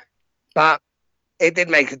thinking was, but it did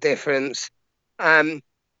make a difference. I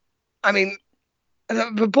mean,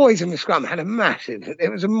 the boys in the scrum had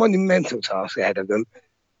it was a monumental task ahead of them,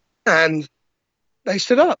 and they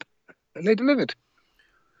stood up and they delivered.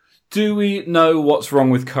 Do we know what's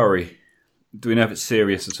wrong with Curry? Do we know if it's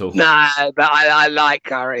serious at all? No, but I like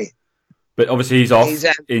Curry. But obviously he's off,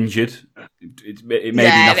 injured. It may be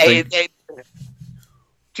nothing.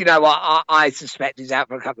 Do you know what? I suspect he's out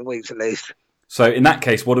for a couple of weeks at least. So in that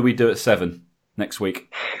case, what do we do at 7 next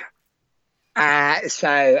week?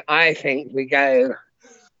 So I think we go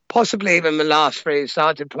possibly even the last three who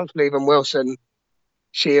started, possibly even Wilson,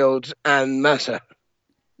 Shields, and Mercer.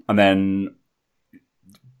 And then,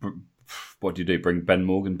 what do you do? Bring Ben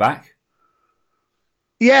Morgan back?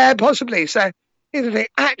 Yeah, possibly. So here's the thing.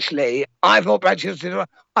 Actually, I thought Brad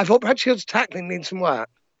Shields' tackling needs some work.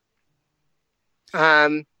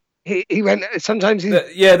 He went. Sometimes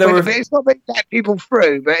it's not that he let people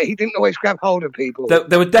through, but he didn't always grab hold of people.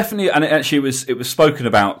 There were definitely, and it was spoken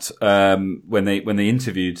about when they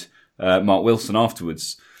interviewed Mark Wilson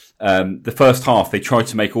afterwards. The first half, they tried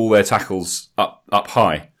to make all their tackles up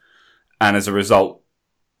high, and as a result,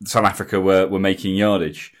 South Africa were making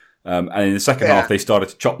yardage. And in the second half, they started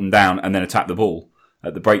to chop them down and then attack the ball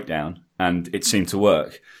at the breakdown, and it seemed to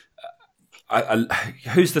work.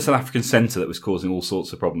 Who's the South African centre that was causing all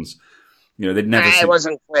sorts of problems? You know, they'd never. It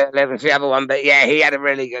wasn't clear. It was the other one, but yeah, he had a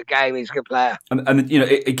really good game. He's a good player. And you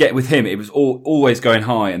know, with him, it was always going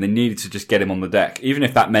high, and they needed to just get him on the deck, even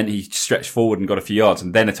if that meant he stretched forward and got a few yards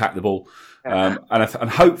and then attacked the ball. And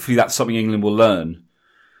hopefully that's something England will learn,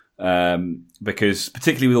 because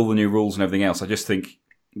particularly with all the new rules and everything else, I just think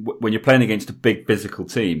when you're playing against a big physical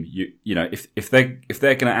team, you know, if they're going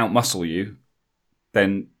to outmuscle you,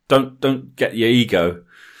 then don't get your ego.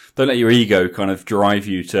 Don't let your ego kind of drive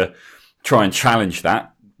you to try and challenge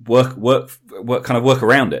that. Work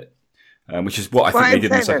around it, which is what I think they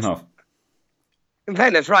did in the second half. In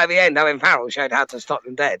fairness, right at the end, Owen Farrell showed how to stop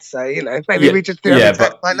them dead. So you know, maybe we just do like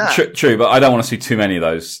that. True, but I don't want to see too many of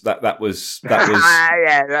those. That was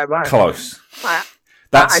close.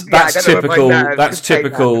 That's typical. That's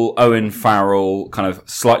typical Owen Farrell, kind of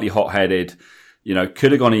slightly hot-headed. You know,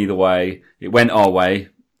 could have gone either way. It went our way.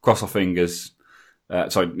 Cross our fingers.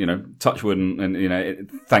 Touch wood, and you know,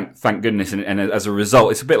 thank goodness. And as a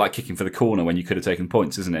result, it's a bit like kicking for the corner when you could have taken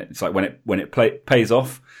points, isn't it? It's like when it pays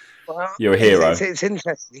off, you're a hero. It's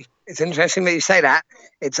interesting. It's interesting that you say that.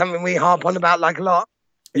 It's something we harp on about like a lot.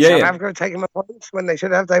 South Africa have taken the points when they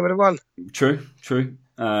should have. They would have won. True.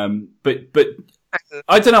 But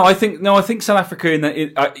I don't know. I think South Africa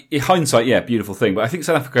in hindsight, beautiful thing. But I think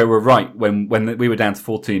South Africa were right when we were down to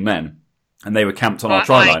 14 men. And they were camped on our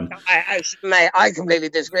try line. Mate, I completely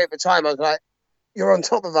disagree at the time. I was like, you're on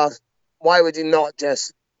top of us. Why would you not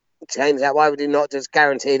just change that? Why would you not just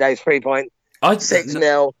guarantee those 3 points?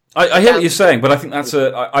 6-0. I hear what you're saying, but I think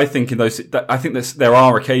I think there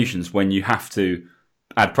are occasions when you have to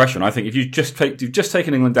add pressure. And I think if you've just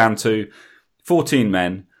taken England down to 14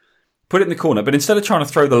 men, put it in the corner, but instead of trying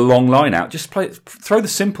to throw the long line out, just throw the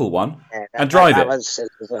simple one and drive it.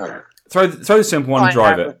 Throw the simple one and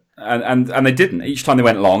drive it. And they didn't. Each time they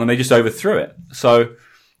went long, and they just overthrew it. So,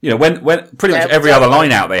 you know, when pretty much every other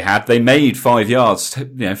line out they made 5 yards,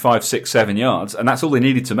 5, 6, 7 yards, and that's all they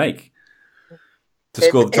needed to make to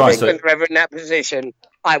score the try. If England were ever in that position,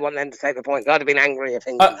 I want them to take the points. I'd have been angry if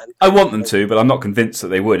England. I want them to, but I'm not convinced that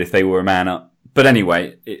they would if they were a man up. But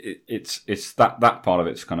anyway, it's that part of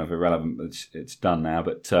it's kind of irrelevant. It's done now.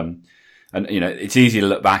 But and you know, it's easy to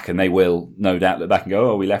look back, and they will no doubt look back and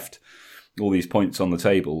go, "Oh, we left all these points on the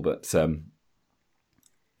table," but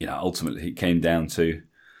you know, ultimately it came down to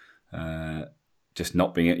just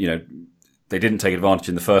not being. You know, they didn't take advantage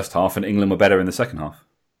in the first half, and England were better in the second half.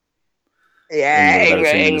 Yeah,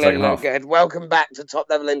 England look good. Welcome back to top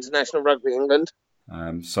level international rugby, England.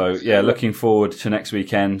 Looking forward to next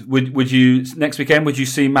weekend. Would you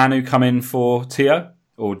see Manu come in for Tio,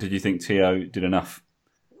 or did you think Tio did enough?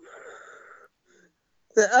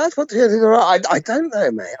 I thought Tio did all right. I don't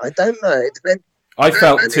know, mate. I don't know. It depends. I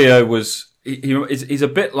felt Tio was he's a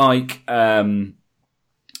bit like Nathan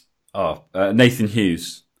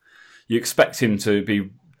Hughes. You expect him to be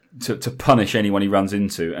to punish anyone he runs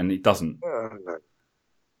into, and he doesn't. Oh, no.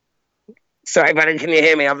 Sorry, buddy, can you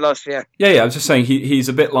hear me? I've lost you. Yeah. I was just saying he's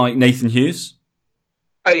a bit like Nathan Hughes.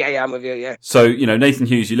 Oh, yeah, I'm with you, yeah. So, you know, Nathan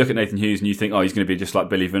Hughes, you look at Nathan Hughes and you think, oh, he's going to be just like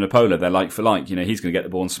Billy Vunipola. They're like for like. You know, he's going to get the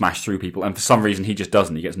ball and smash through people. And for some reason, he just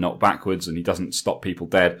doesn't. He gets knocked backwards and he doesn't stop people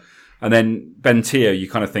dead. And then Ben Teo, you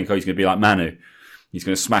kind of think, oh, he's going to be like Manu. He's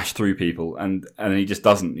going to smash through people. And he just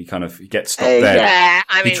doesn't. He gets stopped dead. Yeah,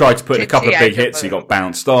 I mean, he tried to put in a couple of big hits. He got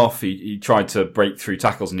bounced off. He tried to break through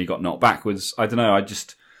tackles and he got knocked backwards. I don't know.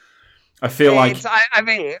 I feel like I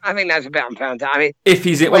think that's a bit unfounded. I mean, if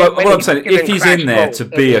he's in, I'm saying, if he's in there to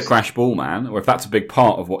be a crash ball man, or if that's a big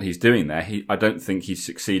part of what he's doing there, I don't think he's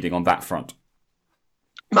succeeding on that front.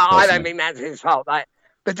 No, I don't think that's his fault. Like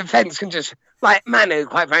the defence can just Manu,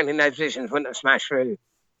 quite frankly, in those positions wouldn't have smashed through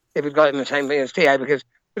if he'd got in the same thing as Tio because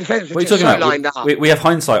the defence was just so lined up. We have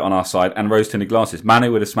hindsight on our side and rose-tinted glasses.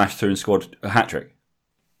 Manu would have smashed through and scored a hat trick.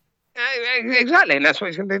 Exactly, and that's what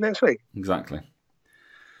he's going to do next week. Exactly.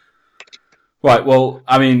 Right, well,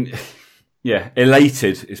 I mean, Yeah,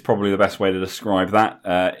 elated is probably the best way to describe that.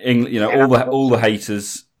 England, all the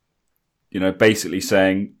haters, basically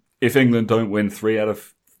saying if England don't win 3 out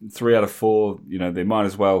of 4, they might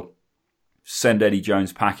as well send Eddie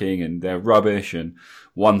Jones packing and they're rubbish and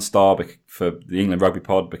 1 star for the England Rugby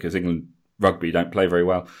Pod because England Rugby don't play very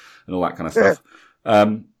well and all that kind of stuff.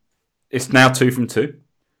 It's now 2 from 2.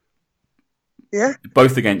 Yeah,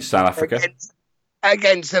 both against South Africa.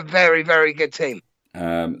 Against a very, very good team.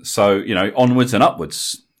 So, onwards and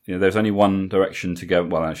upwards. There's only one direction to go.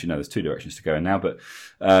 Well, actually, no, there's 2 directions to go in now. But,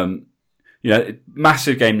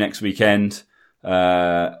 massive game next weekend.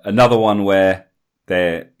 Another one where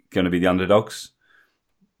they're going to be the underdogs.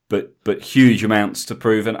 But huge amounts to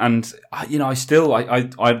prove. And I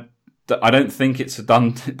don't think it's a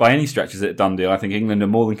done, by any stretch is it a done deal. I think England are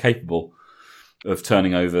more than capable of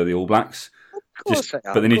turning over the All Blacks. But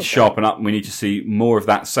they need to sharpen up, and we need to see more of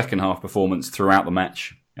that second half performance throughout the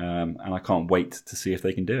match. And I can't wait to see if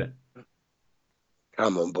they can do it.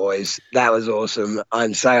 Come on, boys. That was awesome.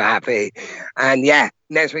 I'm so happy. And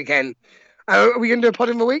next weekend. Are we going to do a pod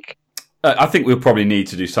in the week? I think we'll probably need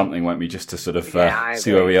to do something, won't we, just to sort of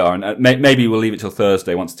see where we are. And maybe we'll leave it till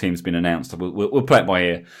Thursday once the team's been announced. We'll play it by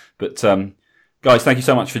ear. But guys, thank you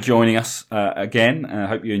so much for joining us again. I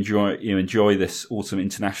hope you enjoy this autumn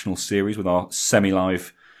international series with our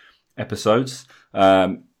semi-live episodes.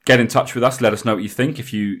 Get in touch with us. Let us know what you think.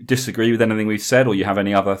 If you disagree with anything we've said or you have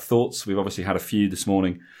any other thoughts, we've obviously had a few this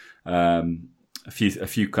morning. A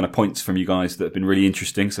few kind of points from you guys that have been really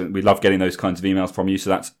interesting. So we love getting those kinds of emails from you. So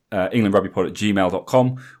that's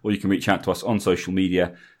englandrugbypod@gmail.com, or you can reach out to us on social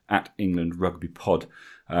media at englandrugbypod.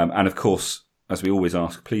 And of course, as we always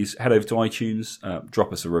ask, please head over to iTunes,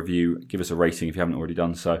 drop us a review, give us a rating if you haven't already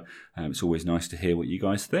done so. It's always nice to hear what you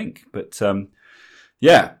guys think. But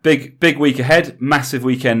big week ahead, massive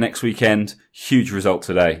weekend next weekend, huge result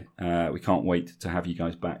today. We can't wait to have you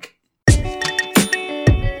guys back.